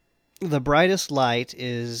itself. The brightest light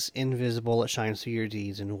is invisible. It shines through your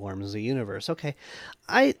deeds and warms the universe. Okay.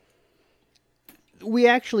 We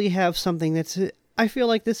actually have something that's, I feel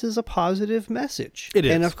like this is a positive message. It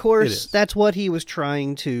is. And of It course, is. that's what he was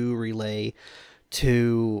trying to relay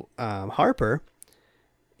to Harper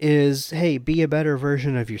is, hey, be a better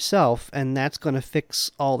version of yourself. And that's going to fix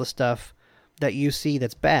all the stuff that you see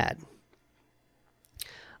that's bad.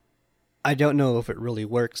 I don't know if it really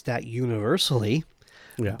works that universally.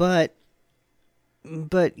 Yeah. But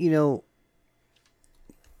you know,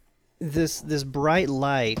 this bright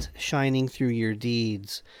light shining through your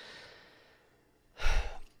deeds,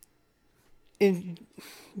 and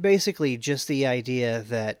basically just the idea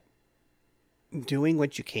that doing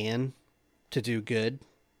what you can to do good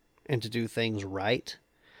and to do things right,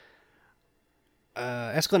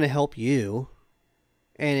 that's going to help you,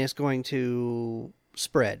 and it's going to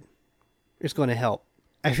spread. It's going to help.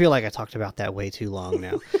 I feel like I talked about that way too long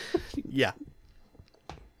now. Yeah.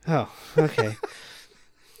 Oh, okay. I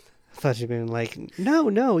thought you'd been like,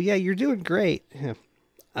 no, yeah, you're doing great. Yeah.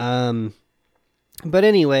 But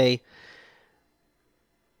anyway,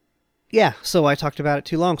 yeah, so I talked about it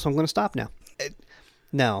too long, so I'm going to stop now.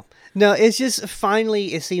 No, it's just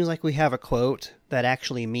finally, it seems like we have a quote that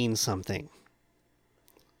actually means something.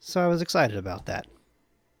 So I was excited about that.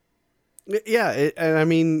 Yeah. And I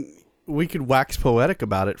mean, we could wax poetic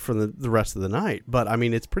about it for the rest of the night, but I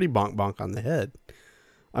mean, it's pretty bonk on the head.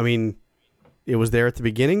 I mean, it was there at the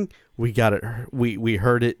beginning. We got it. We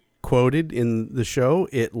heard it quoted in the show.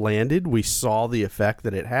 It landed. We saw the effect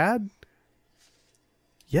that it had.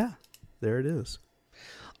 Yeah, there it is.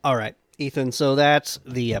 All right, Ethan, so that's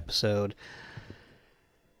the episode.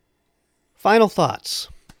 Final thoughts.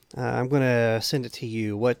 I'm going to send it to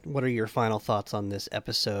you. What are your final thoughts on this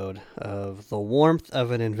episode of The Warmth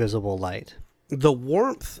of an Invisible Light? The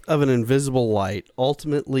warmth of an invisible light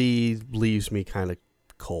ultimately leaves me kind of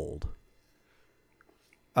cold.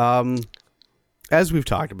 As we've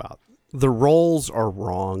talked about, the roles are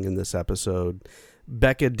wrong in this episode.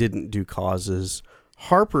 Becca didn't do causes.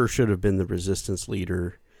 Harper should have been the resistance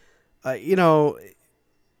leader. Those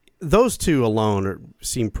two alone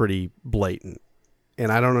seem pretty blatant. And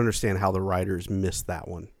I don't understand how the writers missed that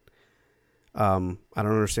one. I don't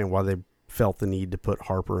understand why they felt the need to put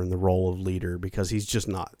Harper in the role of leader, because he's just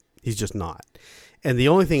not. He's just not. And the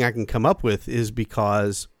only thing I can come up with is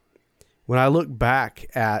because when I look back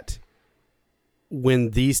at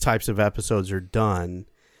when these types of episodes are done,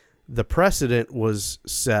 the precedent was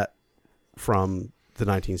set from the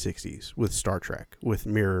 1960s with Star Trek, with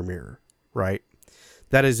Mirror Mirror, right?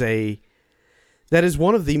 That is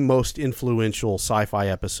one of the most influential sci-fi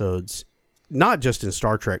episodes, not just in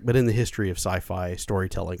Star Trek, but in the history of sci-fi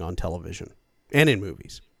storytelling on television and in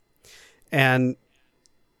movies. And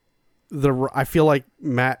I feel like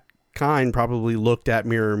Matt Kine probably looked at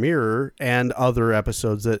Mirror Mirror and other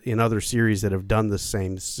episodes that in other series that have done the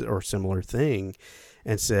same or similar thing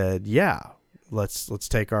and said, yeah, let's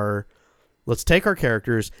take our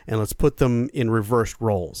characters and let's put them in reversed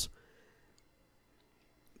roles.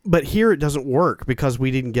 But here it doesn't work because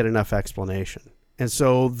we didn't get enough explanation. And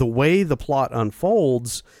so the way the plot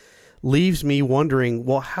unfolds leaves me wondering,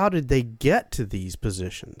 well, how did they get to these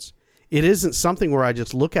positions? It isn't something where I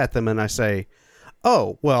just look at them and I say,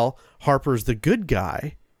 oh, well, Harper's the good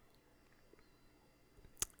guy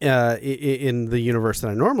in the universe that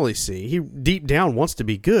I normally see. He deep down wants to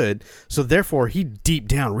be good, so therefore he deep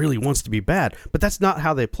down really wants to be bad. But that's not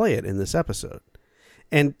how they play it in this episode.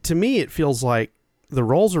 And to me, it feels like the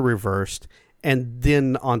roles are reversed, and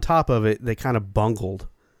then on top of it, they kind of bungled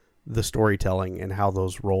the storytelling and how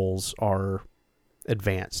those roles are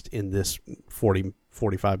advanced in this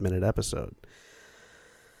 45-minute episode.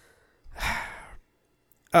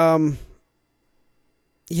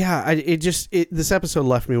 Yeah, this episode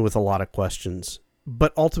left me with a lot of questions,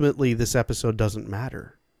 but ultimately this episode doesn't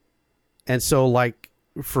matter. And so, like,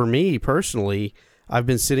 for me personally, I've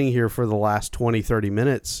been sitting here for the last 20, 30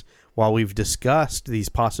 minutes while we've discussed these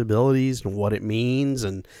possibilities and what it means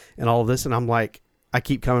and all of this. And I'm like, I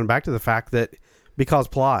keep coming back to the fact that because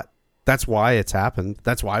plot, that's why it's happened.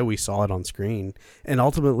 That's why we saw it on screen. And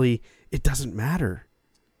ultimately, it doesn't matter.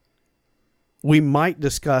 We might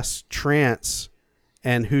discuss Trance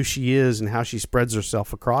and who she is and how she spreads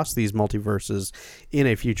herself across these multiverses in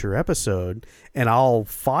a future episode, and I'll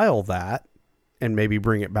file that and maybe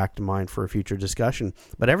bring it back to mind for a future discussion.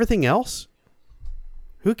 But everything else,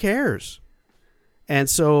 who cares? And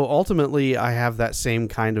so ultimately, I have that same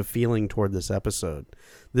kind of feeling toward this episode.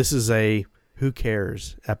 This is a who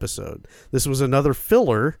cares episode. This was another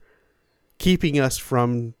filler keeping us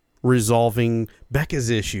from resolving Becca's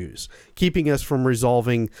issues, keeping us from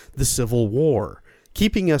resolving the Civil War,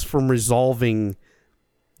 keeping us from resolving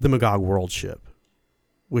the Magog world ship,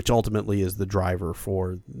 which ultimately is the driver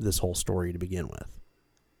for this whole story to begin with.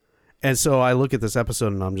 And so I look at this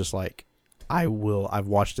episode and I'm just like, I've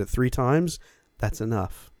watched it 3 times. That's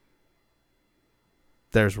enough.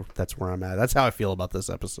 That's where I'm at. That's how I feel about this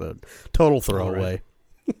episode. Total throwaway.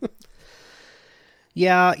 Right.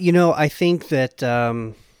 Yeah, I think that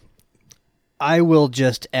I will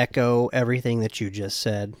just echo everything that you just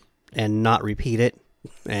said and not repeat it.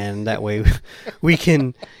 And that way we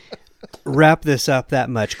can wrap this up that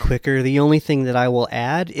much quicker. The only thing that I will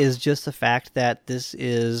add is just the fact that this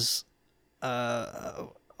is,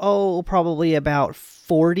 probably about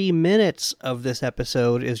 40 minutes of this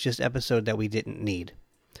episode is just episode that we didn't need.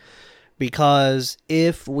 Because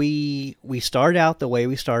if we start out the way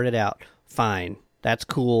we started out, fine. That's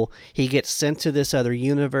cool. He gets sent to this other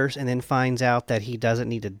universe and then finds out that he doesn't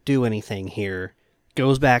need to do anything here.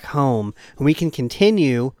 Goes back home. And we can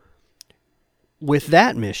continue with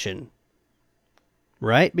that mission.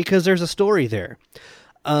 Right? Because there's a story there.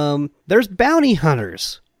 There's bounty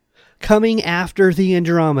hunters coming after the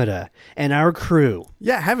Andromeda and our crew.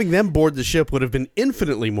 Yeah, having them board the ship would have been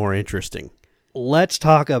infinitely more interesting. Let's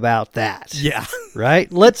talk about that. Yeah. Right?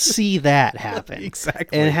 Let's see that happen.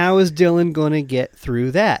 Exactly. And how is Dylan going to get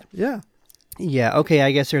through that? Yeah. Yeah, okay,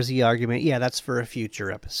 I guess there's the argument. Yeah, that's for a future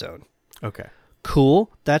episode. Okay.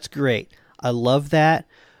 Cool. That's great. I love that.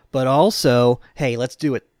 But also, hey, let's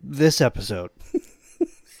do it this episode.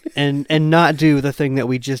 and not do the thing that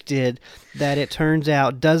we just did that it turns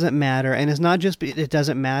out doesn't matter. And it's not just it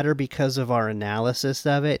doesn't matter because of our analysis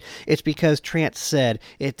of it. It's because Trance said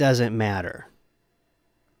it doesn't matter.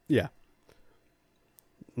 Yeah.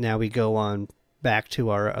 Now we go on back to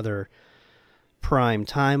our other Prime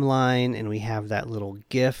timeline, and we have that little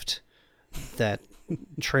gift that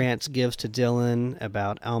Trance gives to Dylan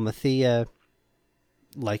about Almathea.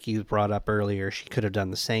 Like you brought up earlier, she could have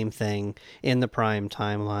done the same thing in the Prime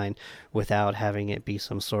timeline without having it be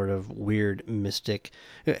some sort of weird mystic.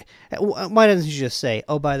 Why doesn't she just say,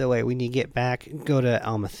 oh, by the way, when you get back, go to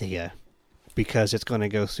Almathea because it's going to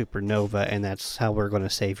go supernova and that's how we're going to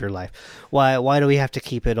save your life. Why do we have to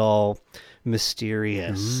keep it all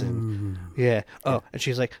mysterious? And, yeah. Oh, and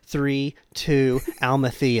she's like, 3, 2,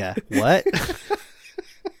 Almathea. What?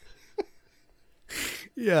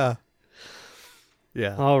 Yeah.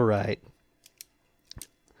 Yeah. All right.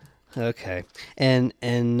 Okay. And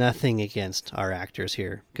nothing against our actors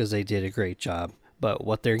here because they did a great job, but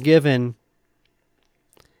what they're given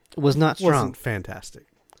was not strong. Wasn't fantastic.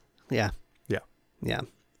 Yeah. Yeah. Yeah.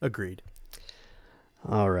 Agreed.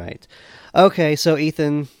 All right. Okay, so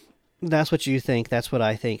Ethan, that's what you think. That's what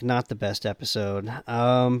I think. Not the best episode.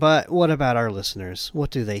 But what about our listeners? What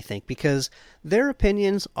do they think? Because their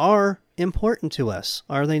opinions are important to us,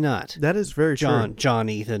 are they not? That is very true. John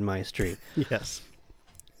Ethan Maestri. Yes.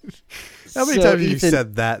 How many times have you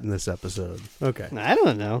said that in this episode? Okay. I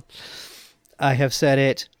don't know. I have said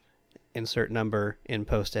it, insert number, in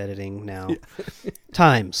post-editing now.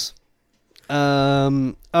 Times.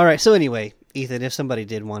 All right, so anyway, Ethan, if somebody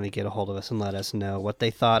did want to get a hold of us and let us know what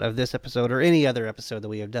they thought of this episode or any other episode that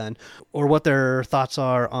we have done, or what their thoughts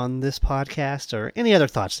are on this podcast, or any other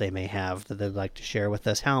thoughts they may have that they'd like to share with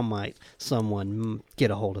us, how might someone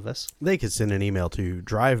get a hold of us? They could send an email to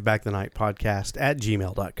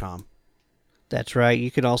drivebackthenightpodcast@gmail.com. That's right.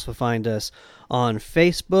 You can also find us on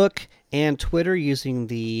Facebook and Twitter using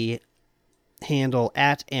the handle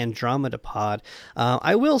 @AndromedaPod.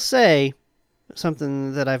 I will say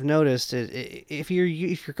something that I've noticed: if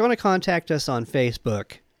you're going to contact us on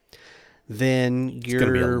Facebook, then you're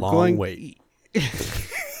going to be a long wait.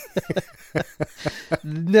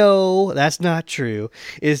 No, that's not true.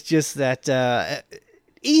 It's just that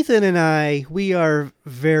Ethan and I, we are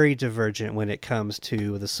very divergent when it comes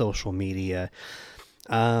to the social media.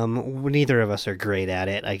 Neither of us are great at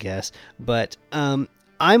it, I guess. But I'm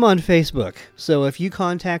on Facebook. So if you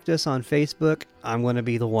contact us on Facebook, I'm going to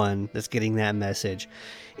be the one that's getting that message.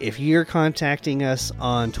 If you're contacting us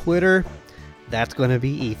on Twitter, that's going to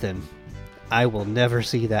be Ethan. I will never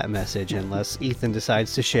see that message unless Ethan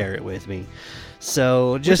decides to share it with me.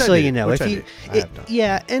 So just so you know, if you,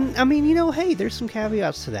 yeah, and I mean, hey, there's some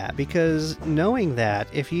caveats to that, because knowing that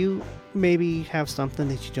if you maybe have something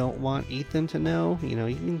that you don't want Ethan to know,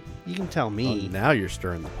 you can tell me. Oh, now you're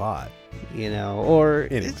stirring the pot. Or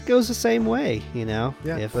anyway. It goes the same way. Yeah,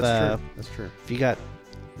 if, that's true. If you got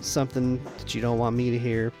something that you don't want me to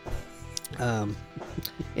hear,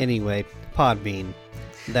 anyway, Podbean.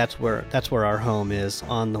 That's where our home is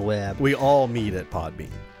on the web. We all meet at Podbean.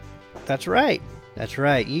 That's right. That's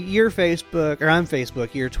right. You're Facebook, or I'm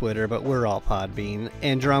Facebook, you're Twitter, but we're all Podbean.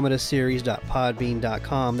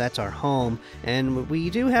 AndromedaSeries.podbean.com. That's our home. And we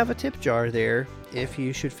do have a tip jar there if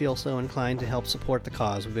you should feel so inclined to help support the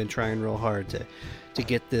cause. We've been trying real hard to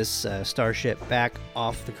get this starship back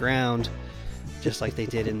off the ground, just like they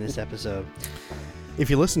did in this episode. If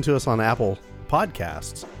you listen to us on Apple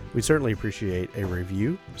Podcasts, we certainly appreciate a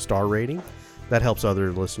review, star rating. That helps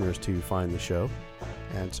other listeners to find the show,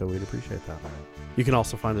 and so we'd appreciate that. You can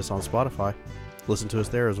also find us on Spotify. Listen to us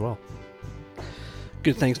there as well.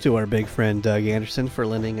 Good thanks to our big friend Doug Anderson for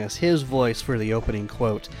lending us his voice for the opening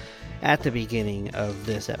quote at the beginning of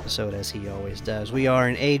this episode, as he always does. We are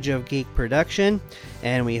an Age of Geek production,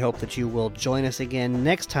 and we hope that you will join us again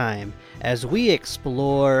next time as we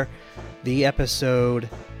explore the episode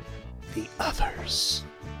The Others.